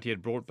thought that he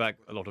had brought back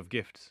a lot of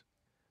gifts,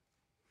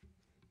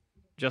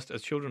 just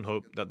as children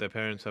hope that their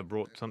parents have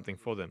brought something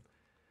for them.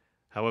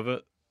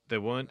 However, there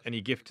weren't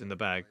any gifts in the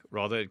bag,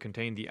 rather it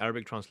contained the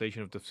Arabic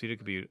translation of Tafsir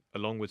Kabir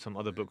along with some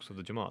other books of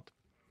the Jamaat.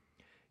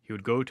 He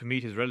would go to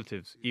meet his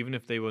relatives, even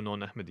if they were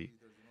non-Ahmadi.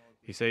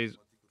 He says,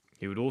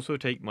 he would also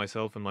take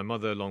myself and my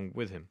mother along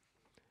with him.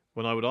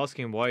 When I would ask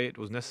him why it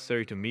was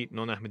necessary to meet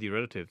non-Ahmadi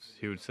relatives,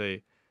 he would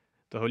say,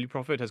 'The Holy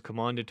Prophet has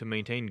commanded to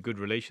maintain good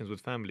relations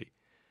with family.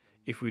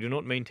 If we do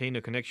not maintain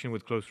a connection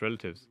with close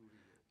relatives,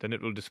 then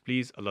it will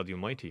displease Allah the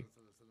Almighty.'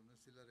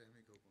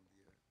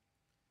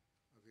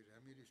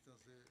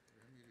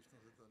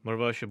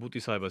 Marwa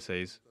Shabuti Sahiba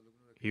says,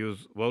 he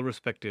was well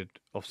respected,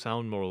 of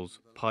sound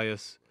morals,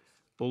 pious,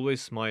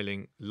 always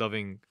smiling,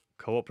 loving,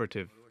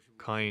 cooperative,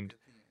 kind,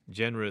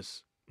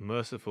 generous,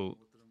 merciful,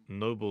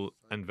 noble,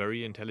 and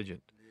very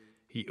intelligent.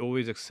 He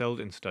always excelled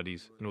in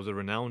studies and was a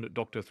renowned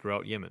doctor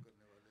throughout Yemen.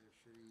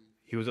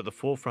 He was at the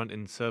forefront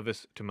in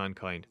service to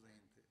mankind,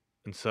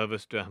 in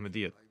service to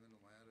Ahmadiyyat.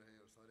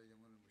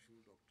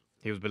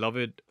 He was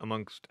beloved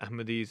amongst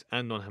Ahmadis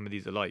and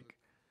non-Ahmadis alike,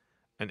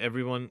 and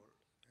everyone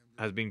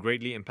has been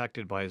greatly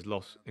impacted by his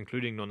loss,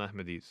 including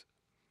non-Ahmadis.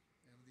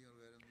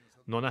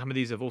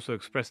 Non-Ahmadis have also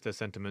expressed their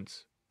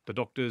sentiments. The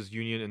Doctors'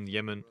 Union in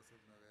Yemen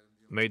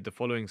made the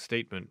following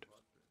statement: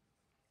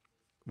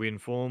 "We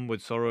inform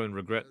with sorrow and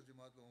regret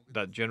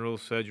that General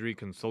Surgery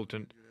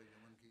Consultant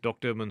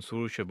Dr.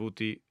 Mansoor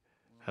Shabuti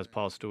has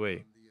passed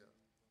away.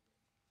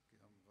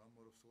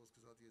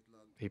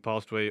 He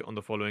passed away on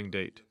the following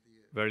date.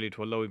 Verily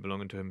to Allah we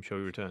belong, and to Him shall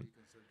we return."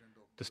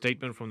 The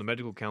statement from the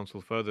Medical Council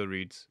further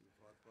reads,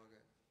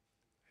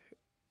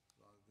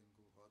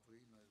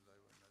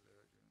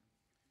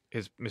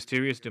 "His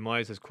mysterious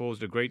demise has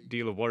caused a great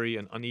deal of worry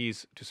and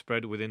unease to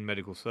spread within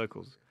medical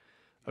circles.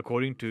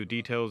 According to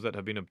details that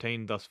have been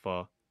obtained thus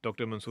far,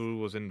 Dr. Mansoor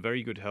was in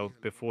very good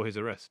health before his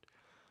arrest.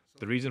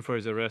 The reason for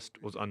his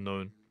arrest was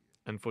unknown,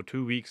 and for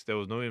 2 weeks there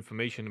was no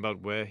information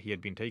about where he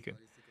had been taken.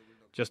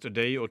 Just a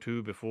day or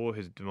two before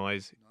his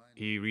demise,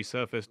 he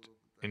resurfaced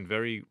in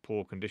very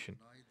poor condition.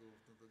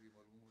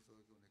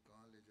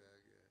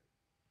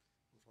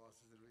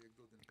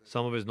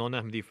 Some of his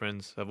non-Ahmadi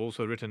friends have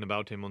also written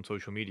about him on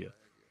social media.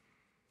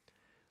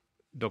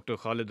 Dr.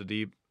 Khalid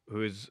Adib,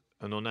 who is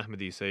a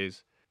non-Ahmadi,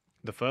 says,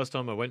 "The first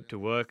time I went to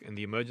work in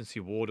the emergency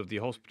ward of the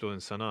hospital in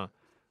Sana'a,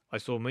 I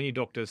saw many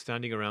doctors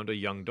standing around a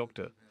young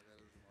doctor.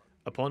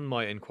 Upon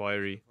my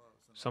inquiry,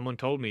 someone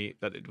told me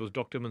that it was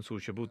Dr. Mansoor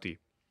Shabuti,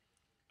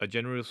 a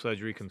general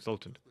surgery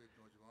consultant,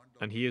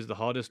 and he is the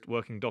hardest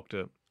working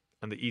doctor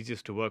and the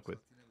easiest to work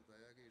with.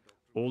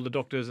 All the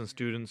doctors and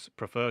students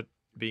prefer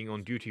being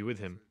on duty with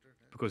him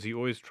because he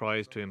always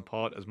tries to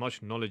impart as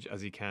much knowledge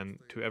as he can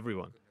to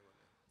everyone.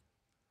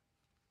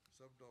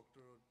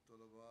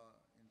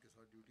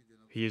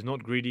 He is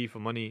not greedy for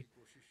money,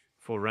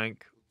 for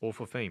rank, or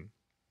for fame.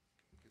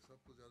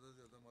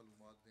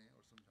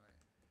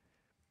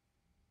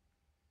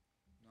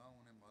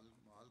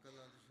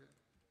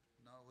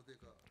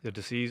 The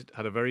deceased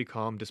had a very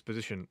calm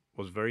disposition,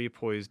 was very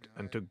poised,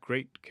 and took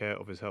great care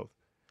of his health.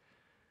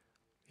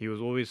 He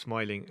was always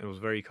smiling and was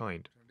very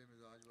kind.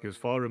 He was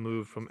far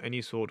removed from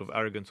any sort of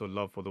arrogance or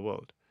love for the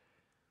world."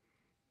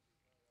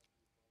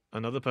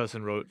 Another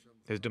person wrote,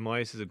 "His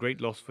demise is a great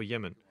loss for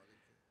Yemen.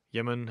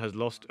 Yemen has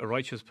lost a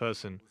righteous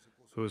person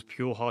who was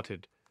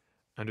pure-hearted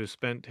and who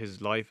spent his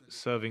life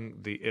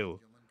serving the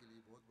ill."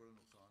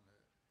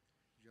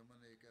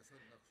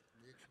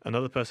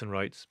 Another person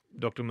writes,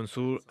 "Dr.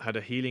 Mansoor had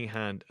a healing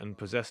hand and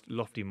possessed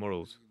lofty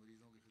morals.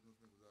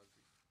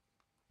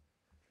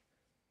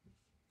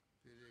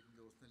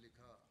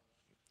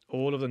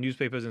 All of the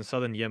newspapers in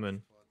southern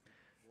Yemen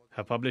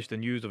have published the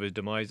news of his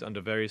demise under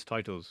various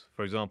titles.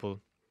 For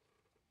example,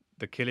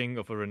 the killing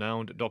of a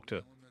renowned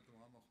doctor,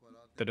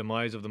 the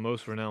demise of the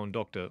most renowned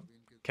doctor,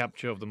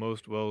 capture of the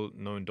most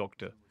well-known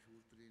doctor."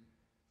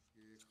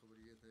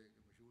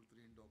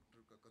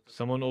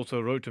 Someone also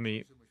wrote to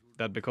me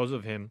that because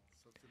of him,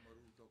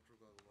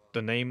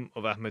 the name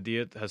of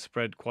Ahmadiyyat has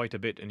spread quite a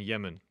bit in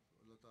Yemen.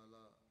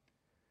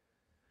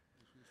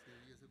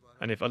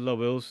 And if Allah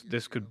wills,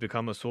 this could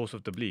become a source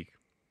of tabligh.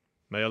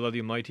 May Allah the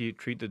Almighty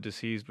treat the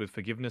deceased with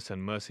forgiveness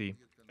and mercy,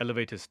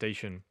 elevate his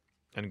station,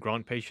 and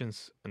grant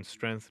patience and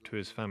strength to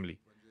his family.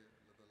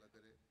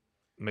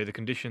 May the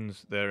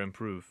conditions there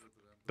improve.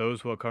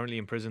 Those who are currently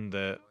imprisoned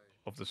there,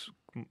 of the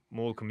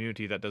small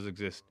community that does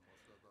exist,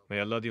 may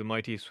Allah the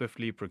Almighty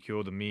swiftly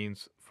procure the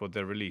means for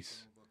their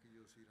release.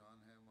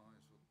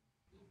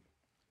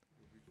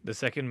 The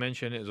second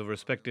mention is of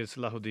respected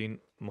Salahuddin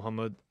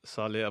Muhammad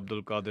Saleh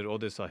Abdul Qadir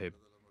Ode Sahib,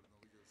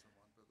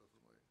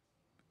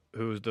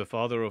 who is the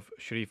father of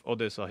Sharif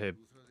Ode Sahib,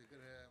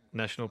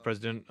 national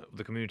president of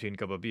the community in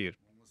Kababir.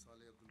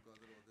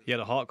 He had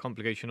a heart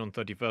complication on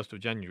 31st of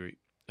January,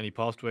 and he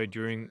passed away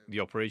during the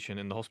operation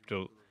in the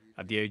hospital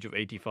at the age of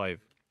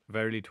 85.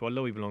 Verily to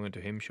Allah we belong, and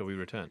to Him shall we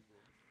return.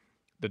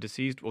 The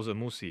deceased was a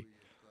Musi.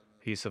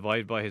 He is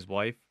survived by his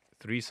wife,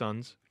 3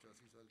 sons,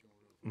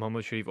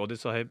 Muhammad Sharif Ode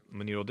Sahib,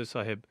 Munir Ode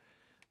Sahib,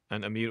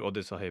 and Amir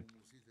Ode Sahib,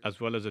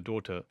 as well as a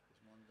daughter,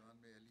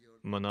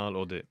 Manal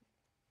Ode.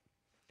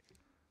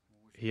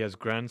 He has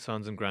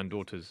grandsons and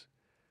granddaughters.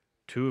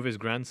 2 of his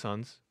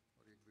grandsons,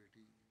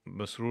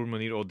 Masroor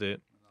Munir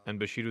Ode and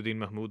Bashiruddin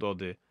Mahmood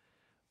Ode,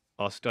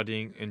 are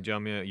studying in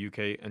Jamia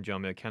UK and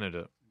Jamia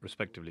Canada,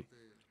 respectively.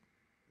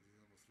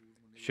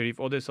 Sharif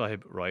Ode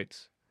Sahib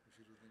writes,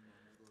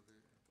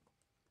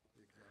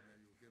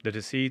 "The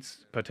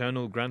deceased's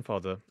paternal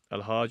grandfather,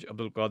 Al-Haj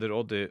Abdul Qadir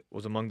Ode,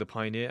 was among the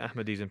pioneer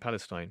Ahmadis in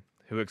Palestine,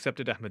 who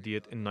accepted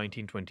Ahmadiyyat in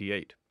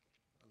 1928.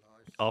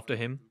 After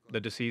him, the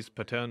deceased's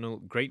paternal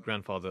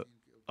great-grandfather,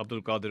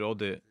 Abdul Qadir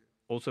Ode,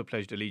 also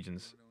pledged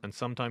allegiance, and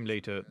sometime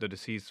later, the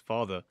deceased's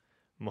father,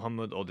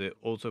 Muhammad Ode,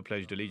 also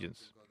pledged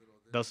allegiance.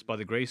 Thus, by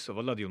the grace of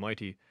Allah the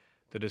Almighty,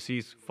 the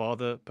deceased's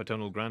father,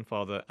 paternal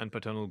grandfather, and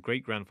paternal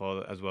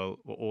great-grandfather as well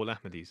were all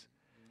Ahmadis.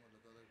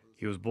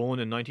 He was born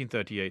in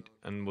 1938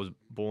 and was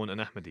born an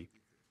Ahmadi.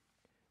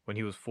 When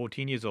he was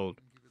 14 years old,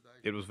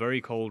 it was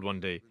very cold one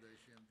day,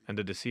 and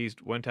the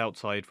deceased went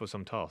outside for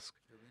some task,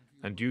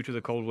 and due to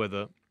the cold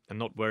weather and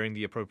not wearing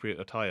the appropriate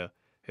attire,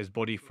 his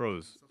body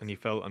froze and he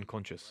fell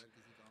unconscious.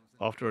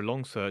 After a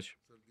long search,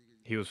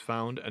 he was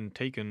found and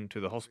taken to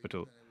the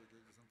hospital.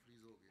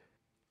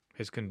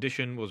 His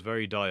condition was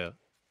very dire,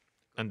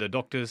 and the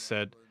doctors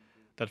said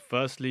that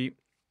firstly,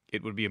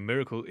 it would be a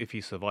miracle if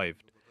he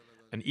survived,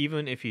 and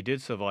even if he did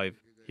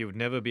survive, he would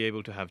never be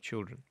able to have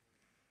children.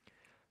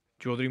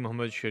 Chaudhry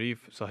Muhammad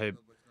Sharif Sahib,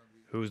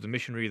 who was the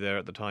missionary there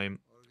at the time,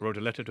 wrote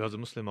a letter to Hazrat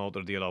Muslim Maud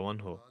radiyallahu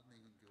anhu.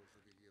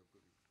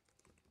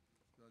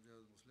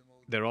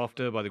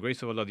 Thereafter, by the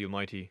grace of Allah the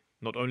Almighty,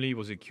 not only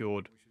was he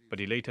cured, but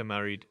he later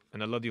married,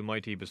 and Allah the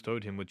Almighty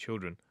bestowed him with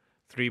children,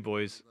 3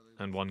 boys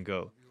and 1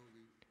 girl.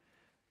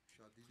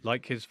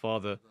 Like his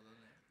father,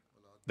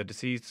 the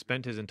deceased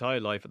spent his entire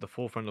life at the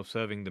forefront of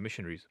serving the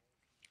missionaries.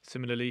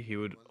 Similarly, he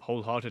would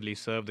wholeheartedly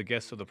serve the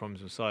guests of the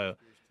promised Messiah,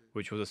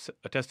 which was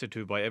attested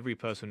to by every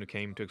person who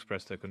came to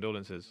express their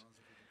condolences.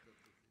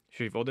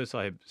 Sharif Ode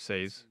Sahib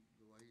says,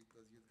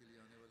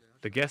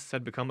 the guests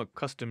had become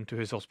accustomed to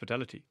his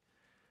hospitality.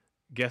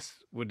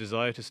 Guests would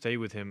desire to stay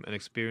with him and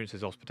experience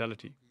his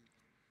hospitality.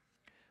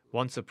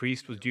 Once a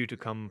priest was due to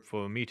come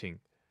for a meeting.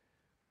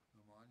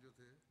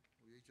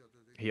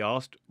 He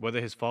asked whether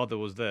his father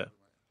was there.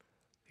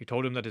 He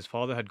told him that his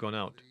father had gone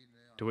out,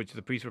 to which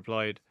the priest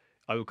replied,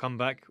 I will come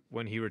back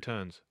when he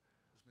returns,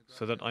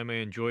 so that I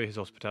may enjoy his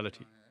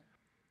hospitality.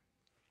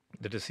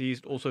 The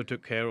deceased also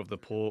took care of the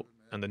poor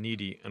and the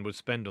needy and would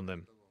spend on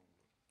them.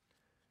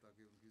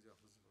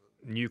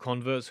 New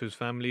converts whose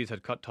families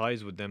had cut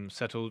ties with them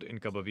settled in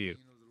Kababir,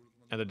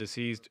 and the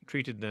deceased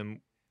treated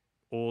them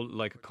all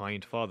like a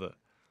kind father.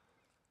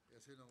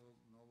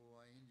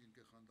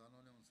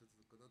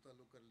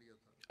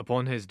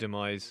 Upon his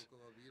demise,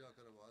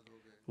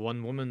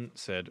 one woman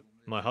said,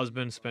 my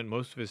husband spent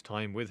most of his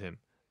time with him,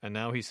 and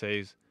now he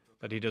says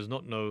that he does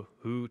not know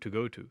who to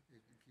go to.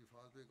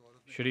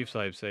 Sharif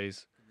Sahib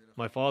says,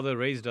 my father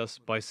raised us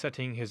by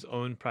setting his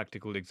own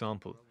practical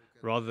example,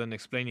 rather than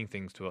explaining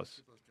things to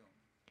us.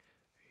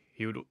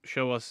 He would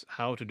show us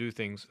how to do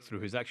things through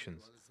his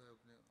actions.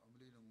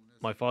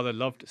 My father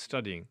loved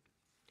studying,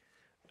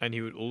 and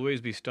he would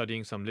always be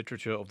studying some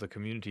literature of the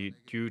community,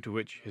 due to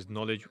which his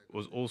knowledge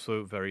was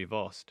also very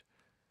vast.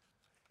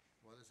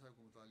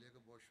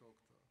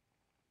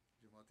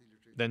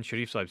 Then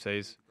Sharif Sahib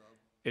says,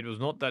 it was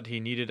not that he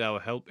needed our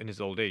help in his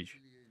old age.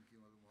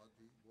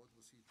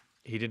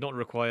 He did not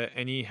require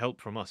any help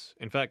from us.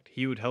 In fact,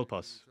 he would help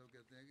us.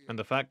 And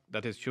the fact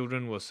that his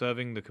children were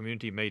serving the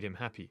community made him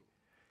happy.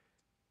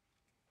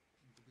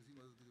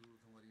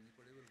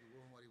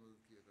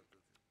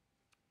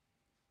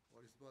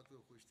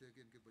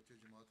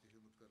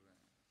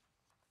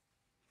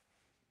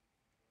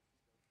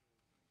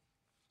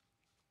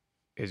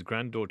 His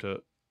granddaughter,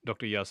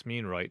 Dr.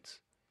 Yasmeen, writes,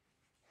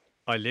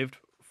 I lived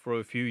for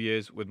a few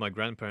years with my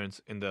grandparents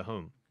in their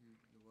home.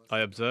 I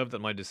observed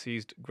that my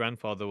deceased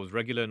grandfather was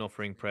regular in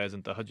offering prayers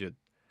and tahajjud.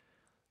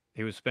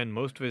 He would spend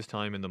most of his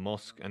time in the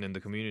mosque and in the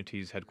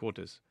community's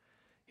headquarters.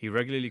 He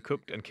regularly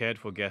cooked and cared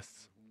for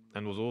guests,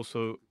 and was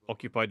also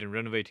occupied in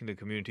renovating the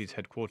community's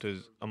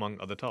headquarters, among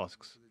other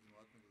tasks.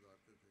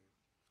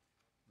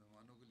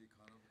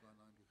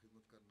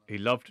 He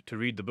loved to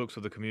read the books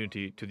of the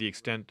community to the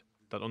extent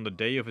that on the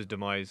day of his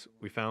demise,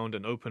 we found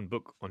an open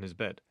book on his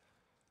bed.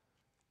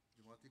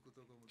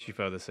 She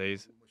further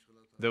says,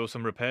 there were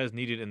some repairs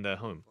needed in their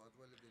home.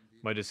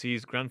 My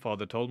deceased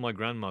grandfather told my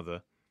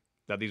grandmother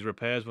that these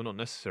repairs were not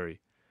necessary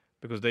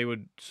because they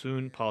would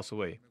soon pass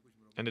away,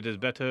 and it is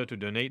better to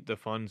donate the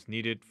funds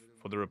needed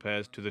for the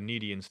repairs to the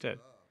needy instead.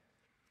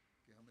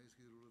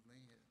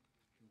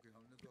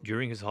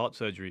 During his heart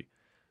surgery,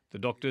 the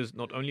doctors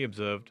not only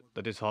observed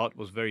that his heart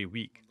was very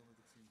weak,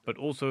 but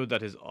also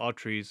that his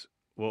arteries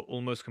were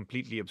almost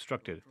completely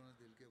obstructed.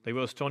 They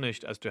were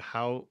astonished as to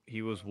how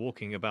he was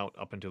walking about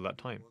up until that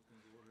time.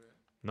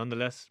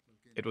 Nonetheless,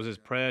 it was his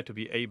prayer to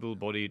be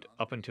able-bodied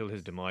up until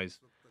his demise,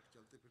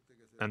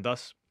 and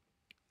thus,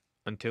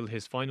 until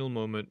his final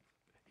moment,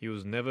 he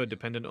was never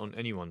dependent on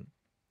anyone.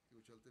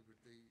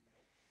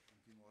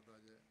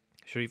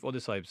 Sharif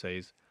Ode Sahib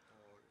says,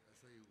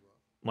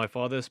 my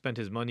father spent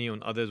his money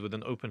on others with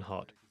an open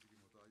heart.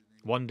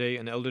 One day,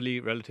 an elderly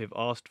relative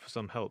asked for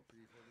some help,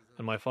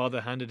 and my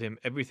father handed him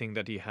everything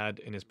that he had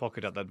in his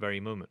pocket at that very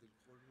moment.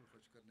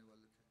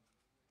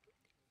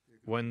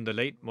 When the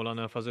late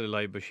Maulana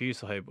Fazl-e Bashir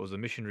Sahib was a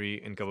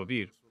missionary in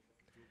Kababir,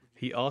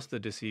 he asked the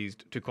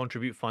deceased to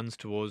contribute funds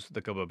towards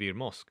the Kababir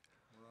mosque.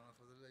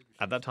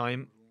 At that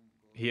time,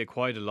 he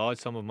acquired a large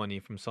sum of money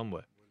from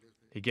somewhere.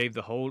 He gave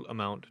the whole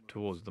amount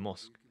towards the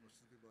mosque.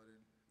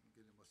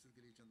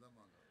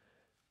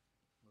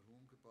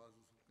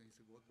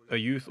 A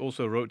youth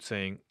also wrote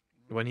saying,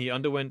 when he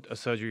underwent a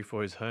surgery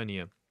for his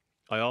hernia,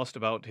 I asked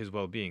about his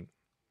well-being.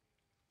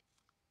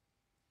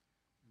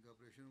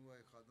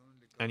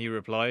 And he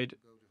replied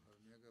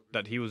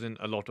that he was in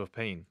a lot of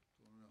pain.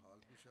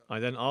 I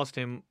then asked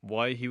him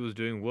why he was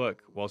doing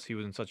work whilst he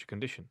was in such a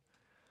condition.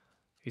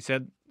 He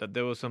said that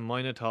there were some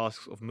minor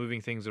tasks of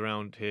moving things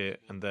around here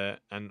and there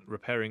and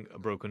repairing a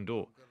broken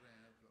door.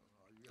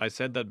 I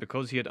said that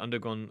because he had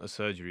undergone a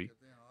surgery,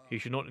 he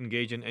should not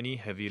engage in any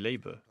heavy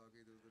labor.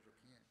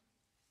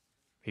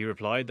 He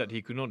replied that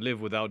he could not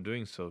live without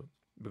doing so,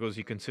 because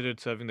he considered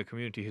serving the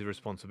community his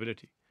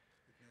responsibility.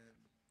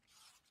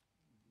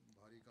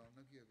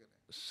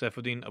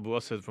 Saifuddin Abu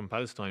Asad from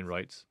Palestine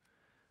writes,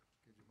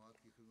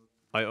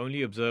 I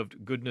only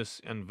observed goodness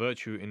and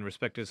virtue in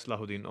respected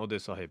Salahuddin Ode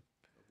Sahib.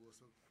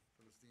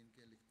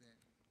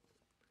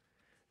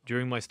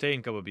 During my stay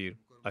in Kababir,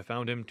 I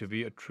found him to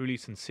be a truly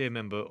sincere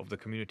member of the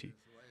community.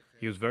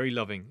 He was very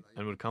loving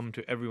and would come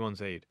to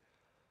everyone's aid.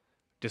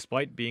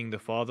 Despite being the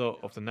father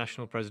of the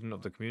national president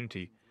of the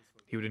community,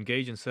 he would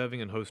engage in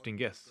serving and hosting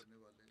guests.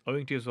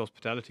 Owing to his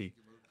hospitality,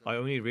 I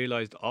only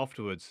realized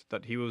afterwards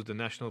that he was the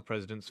national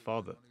president's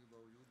father.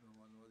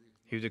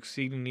 He was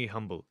exceedingly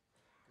humble.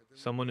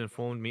 Someone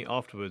informed me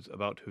afterwards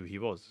about who he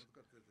was.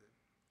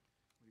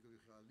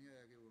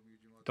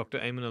 Dr.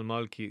 Ayman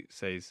al-Malki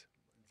says,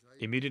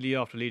 immediately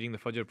after leading the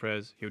Fajr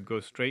prayers, he would go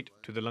straight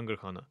to the Langar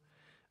Khana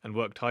and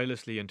work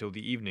tirelessly until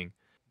the evening,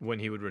 when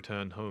he would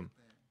return home.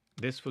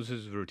 This was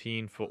his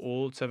routine for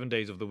all 7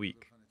 days of the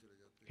week.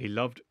 He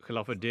loved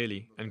Khilafat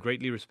dearly and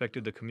greatly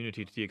respected the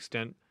community to the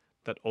extent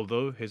that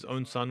although his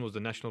own son was the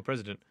national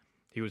president,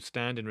 he would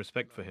stand in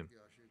respect for him.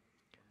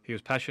 He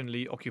was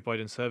passionately occupied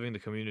in serving the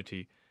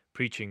community,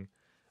 preaching,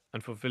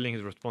 and fulfilling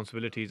his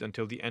responsibilities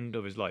until the end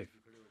of his life.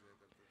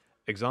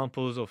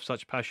 Examples of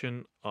such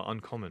passion are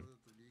uncommon.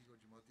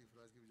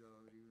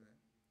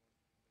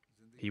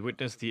 He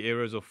witnessed the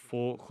eras of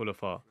 4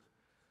 Khulafa,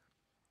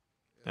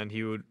 and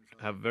he would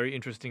have very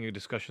interesting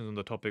discussions on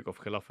the topic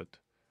of Khilafat.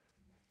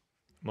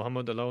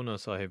 Muhammad Alauna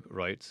Sahib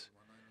writes,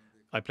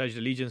 I pledged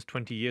allegiance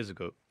 20 years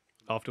ago,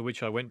 after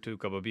which I went to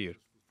Kababir.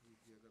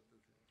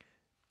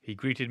 He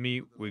greeted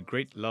me with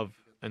great love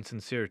and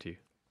sincerity.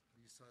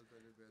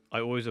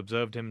 I always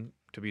observed him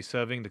to be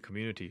serving the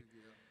community.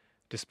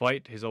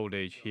 Despite his old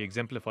age, he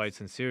exemplified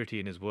sincerity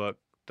in his work,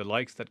 the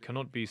likes that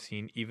cannot be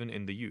seen even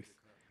in the youth.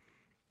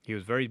 He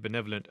was very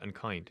benevolent and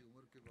kind.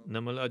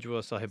 Namal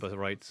Ajwa Sahiba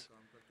writes,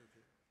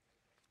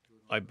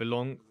 I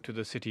belong to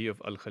the city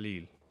of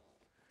Al-Khalil.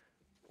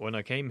 When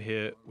I came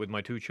here with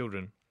my 2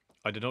 children,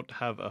 I did not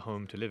have a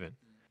home to live in.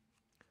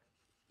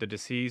 The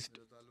deceased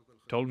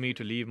told me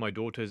to leave my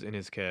daughters in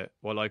his care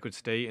while I could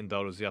stay in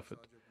Darul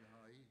Ziyafat.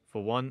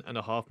 For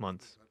 1.5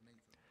 months,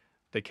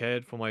 they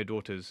cared for my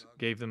daughters,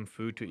 gave them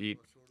food to eat,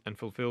 and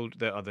fulfilled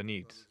their other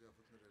needs.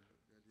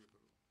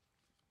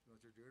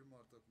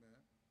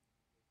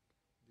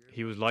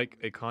 He was like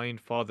a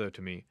kind father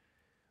to me.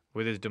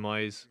 With his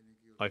demise,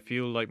 I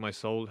feel like my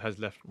soul has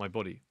left my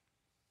body.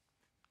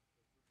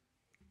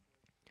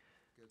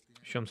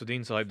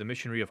 Shamsuddin Sahib, the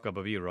missionary of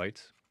Kababir,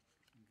 writes,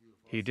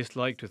 he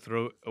disliked to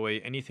throw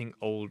away anything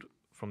old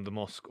from the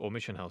mosque or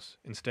mission house.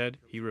 Instead,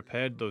 he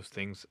repaired those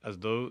things as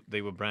though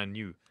they were brand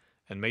new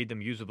and made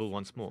them usable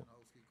once more.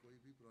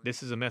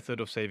 This is a method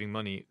of saving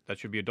money that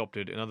should be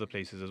adopted in other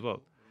places as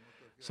well.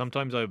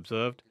 Sometimes I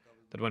observed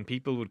that when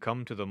people would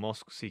come to the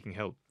mosque seeking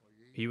help,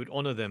 he would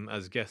honor them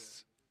as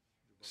guests,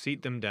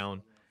 seat them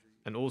down,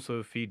 and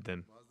also feed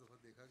them.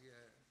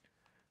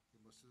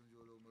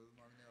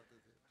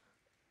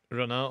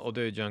 Rana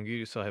Ode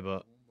Jangir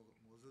Sahiba,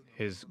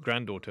 his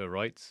granddaughter,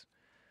 writes,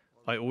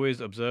 I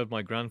always observed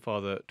my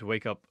grandfather to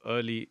wake up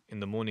early in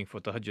the morning for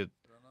tahajjud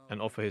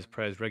and offer his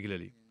prayers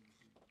regularly.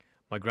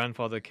 My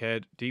grandfather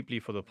cared deeply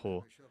for the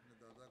poor.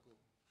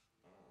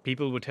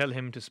 People would tell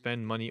him to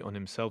spend money on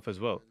himself as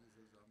well,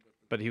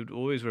 but he would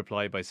always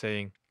reply by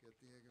saying,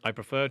 I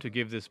prefer to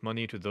give this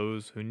money to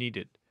those who need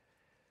it.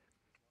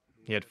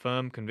 He had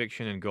firm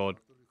conviction in God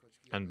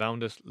and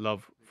boundless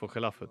love for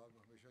Khilafat.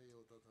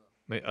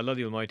 May Allah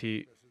the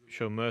Almighty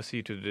show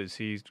mercy to the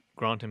deceased,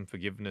 grant him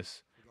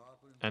forgiveness,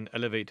 and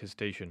elevate his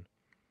station.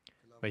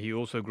 May He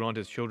also grant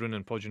his children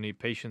and progeny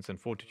patience and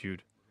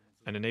fortitude,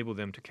 and enable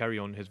them to carry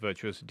on his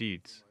virtuous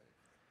deeds.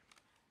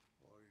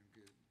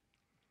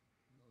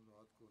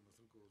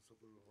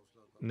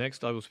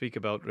 Next, I will speak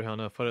about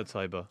Rehana Farad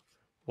Sahiba,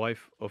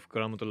 wife of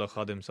Karamatullah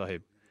Khadim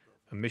Sahib,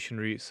 a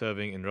missionary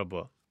serving in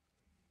Rabwa.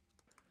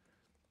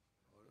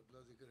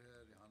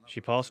 She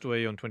passed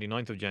away on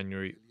 29th of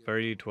January.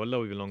 Verily to Allah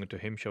we belong, and to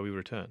Him shall we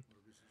return.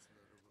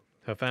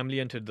 Her family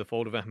entered the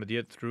fold of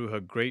Ahmadiyyat through her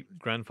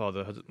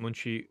great-grandfather, Hazrat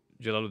Munshi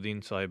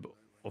Jalaluddin Sahib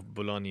of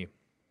Bulani,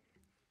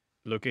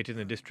 located in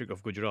the district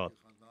of Gujarat.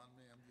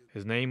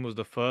 His name was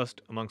the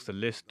first amongst the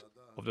list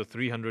of the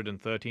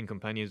 313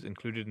 companions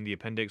included in the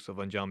appendix of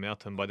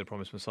Anjam-e-Atham by the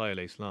promised Messiah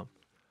alayhi salam.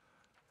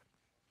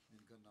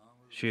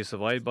 She is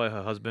survived by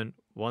her husband,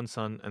 1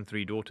 son and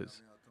 3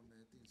 daughters.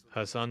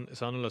 Her son,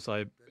 Ihsanullah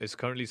Sahib, is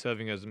currently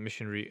serving as a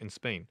missionary in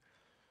Spain.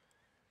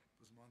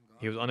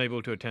 He was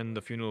unable to attend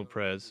the funeral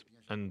prayers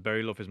and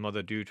burial of his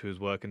mother due to his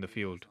work in the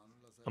field,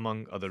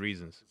 among other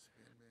reasons.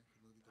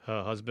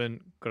 Her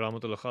husband,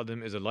 Karamatullah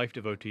Khadim, is a life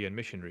devotee and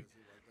missionary.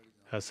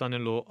 Her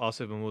son-in-law,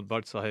 Asif Mahmud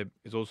Bhatt Sahib,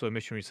 is also a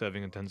missionary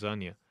serving in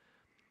Tanzania.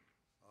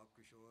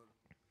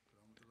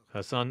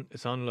 Her son,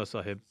 Ihsanullah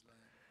Sahib,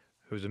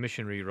 who is a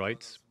missionary,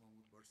 writes,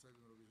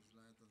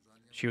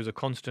 she was a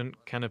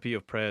constant canopy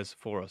of prayers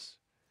for us.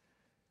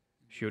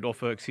 She would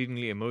offer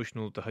exceedingly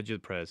emotional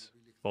tahajjud prayers.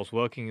 Whilst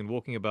working and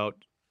walking about,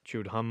 she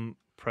would hum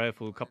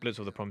prayerful couplets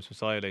of the promised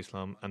Messiah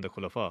ﷺ and the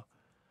Khulafa.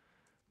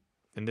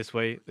 In this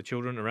way, the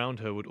children around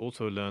her would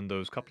also learn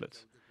those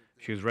couplets.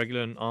 She was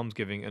regular in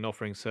almsgiving and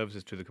offering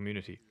services to the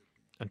community.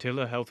 Until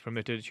her health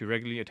permitted, she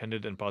regularly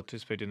attended and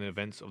participated in the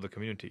events of the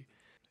community.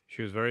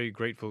 She was very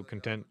grateful,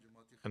 content,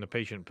 and a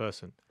patient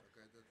person.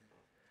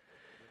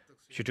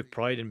 She took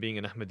pride in being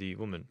an Ahmadi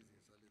woman.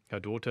 Her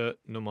daughter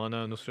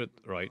Numana Nusrat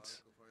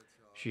writes,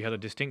 she had a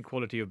distinct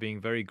quality of being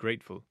very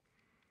grateful.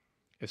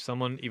 If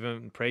someone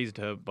even praised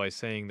her by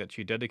saying that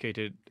she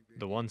dedicated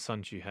the one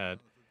son she had,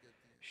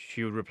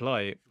 she would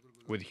reply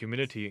with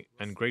humility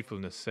and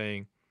gratefulness,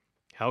 saying,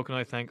 "How can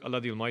I thank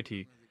Allah the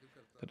Almighty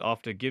that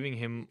after giving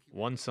him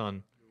one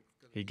son,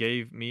 he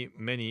gave me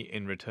many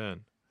in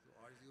return,"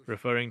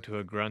 referring to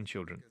her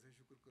grandchildren.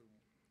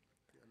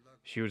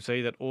 She would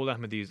say that all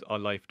Ahmadis are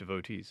life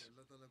devotees.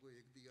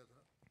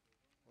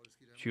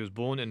 She was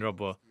born in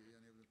Rabwa,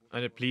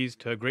 and it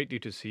pleased her greatly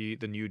to see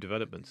the new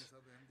developments.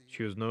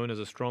 She was known as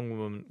a strong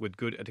woman with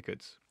good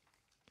etiquettes.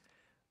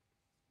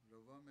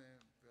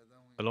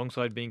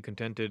 Alongside being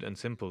contented and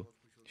simple,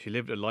 she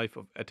lived a life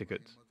of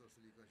etiquette.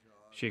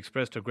 She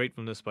expressed her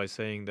gratefulness by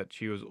saying that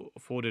she was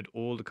afforded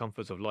all the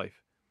comforts of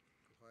life.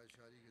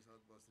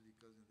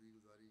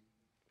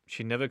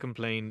 She never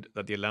complained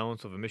that the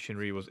allowance of a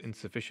missionary was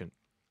insufficient.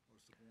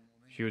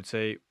 She would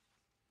say,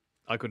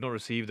 "I could not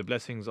receive the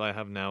blessings I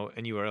have now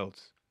anywhere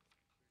else."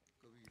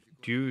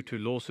 Due to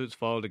lawsuits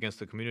filed against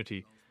the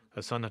community,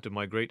 her son had to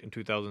migrate in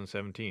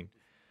 2017.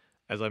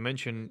 As I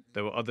mentioned,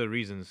 there were other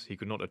reasons he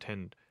could not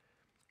attend.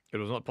 It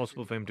was not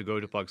possible for him to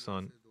go to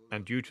Pakistan,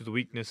 and due to the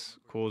weakness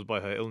caused by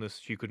her illness,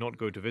 she could not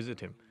go to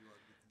visit him.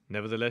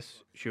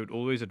 Nevertheless, she would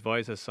always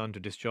advise her son to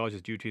discharge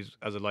his duties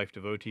as a life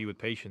devotee with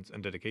patience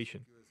and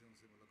dedication.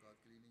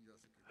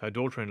 Her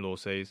daughter-in-law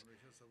says,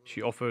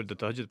 she offered the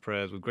tahajjud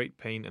prayers with great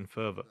pain and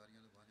fervor.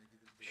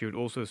 She would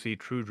also see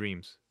true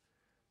dreams.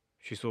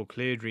 She saw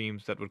clear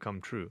dreams that would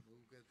come true.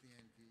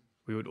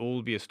 We would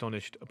all be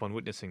astonished upon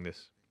witnessing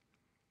this.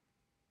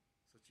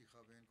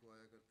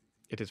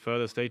 It is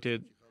further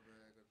stated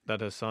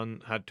that her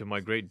son had to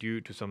migrate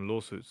due to some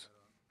lawsuits,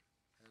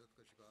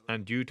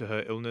 and due to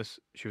her illness,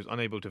 she was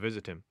unable to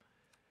visit him.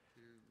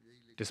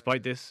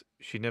 Despite this,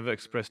 she never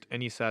expressed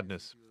any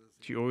sadness.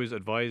 She always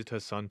advised her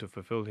son to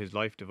fulfill his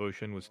life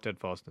devotion with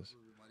steadfastness.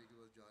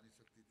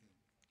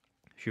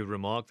 She would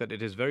remark that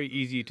it is very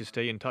easy to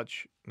stay in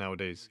touch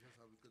nowadays,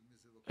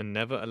 and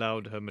never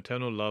allowed her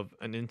maternal love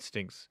and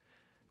instincts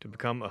to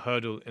become a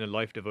hurdle in a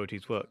life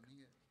devotee's work.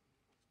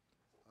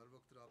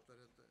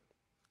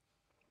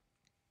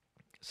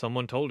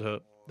 Someone told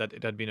her that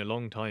it had been a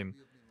long time,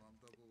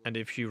 and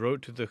if she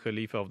wrote to the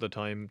Khalifa of the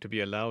time to be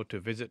allowed to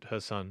visit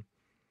her son,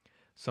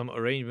 some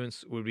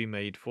arrangements would be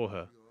made for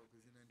her.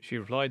 She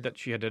replied that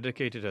she had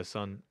dedicated her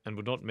son and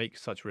would not make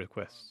such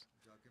requests.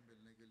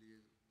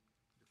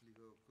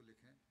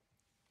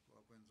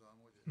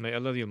 May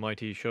Allah the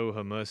Almighty show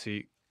her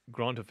mercy,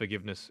 grant her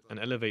forgiveness, and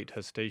elevate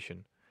her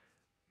station.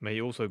 May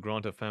He also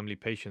grant her family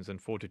patience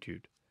and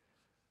fortitude.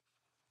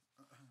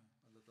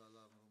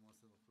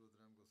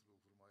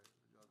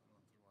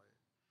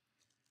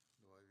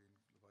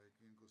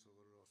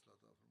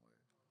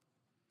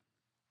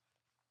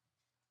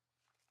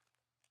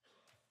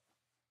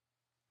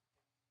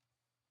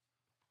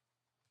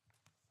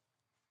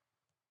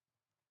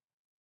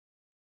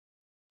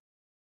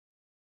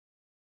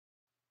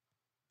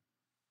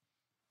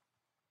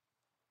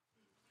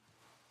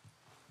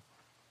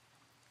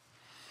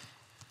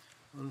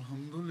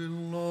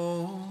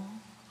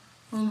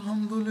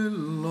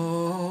 Alhamdulillah,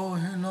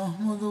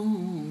 nahmaduhu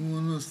wa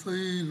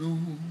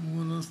nasta'inuhu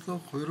wa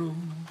nastaghfiruh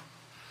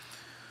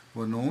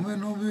wa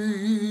nu'minu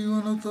bihi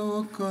wa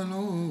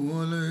natawakkalu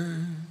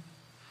alayhi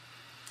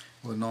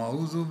wa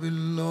na'udhu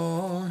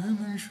billahi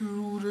min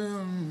shururi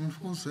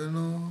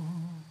anfusina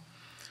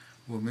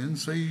wa min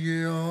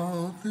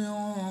sayyiati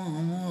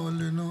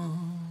a'malina.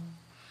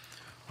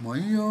 Man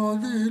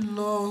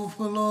yahdihillahu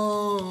fala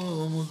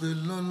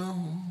mudilla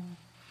lahu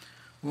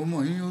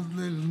ومن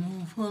يضلل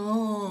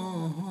فلا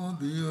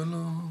هادي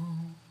له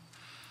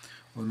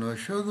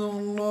ونشهد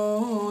أن لا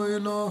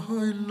إله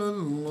إلا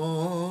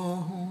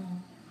الله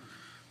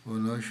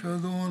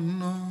ونشهد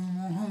أن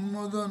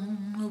محمدا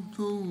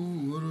عبده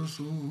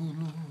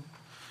ورسوله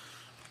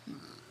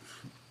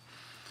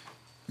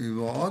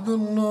عباد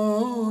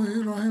الله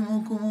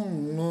رحمكم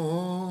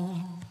الله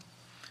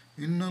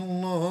إن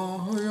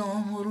الله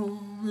يأمر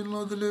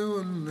بالعدل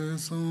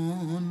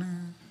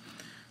والإحسان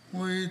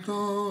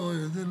وإيتاء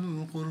ذي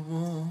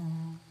القربى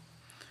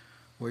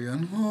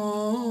وينهى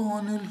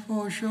عن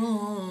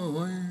الفحشاء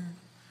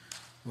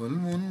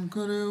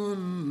والمنكر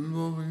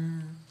والبغي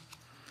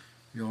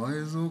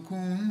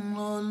يعظكم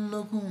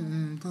لعلكم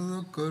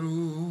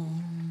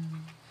تذكرون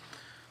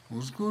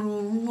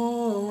اذكروا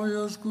الله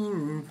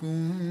يذكركم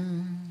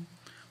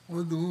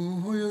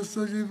وادعوه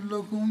يستجب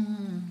لكم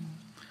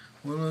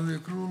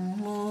ولذكر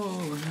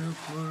الله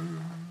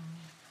أكبر.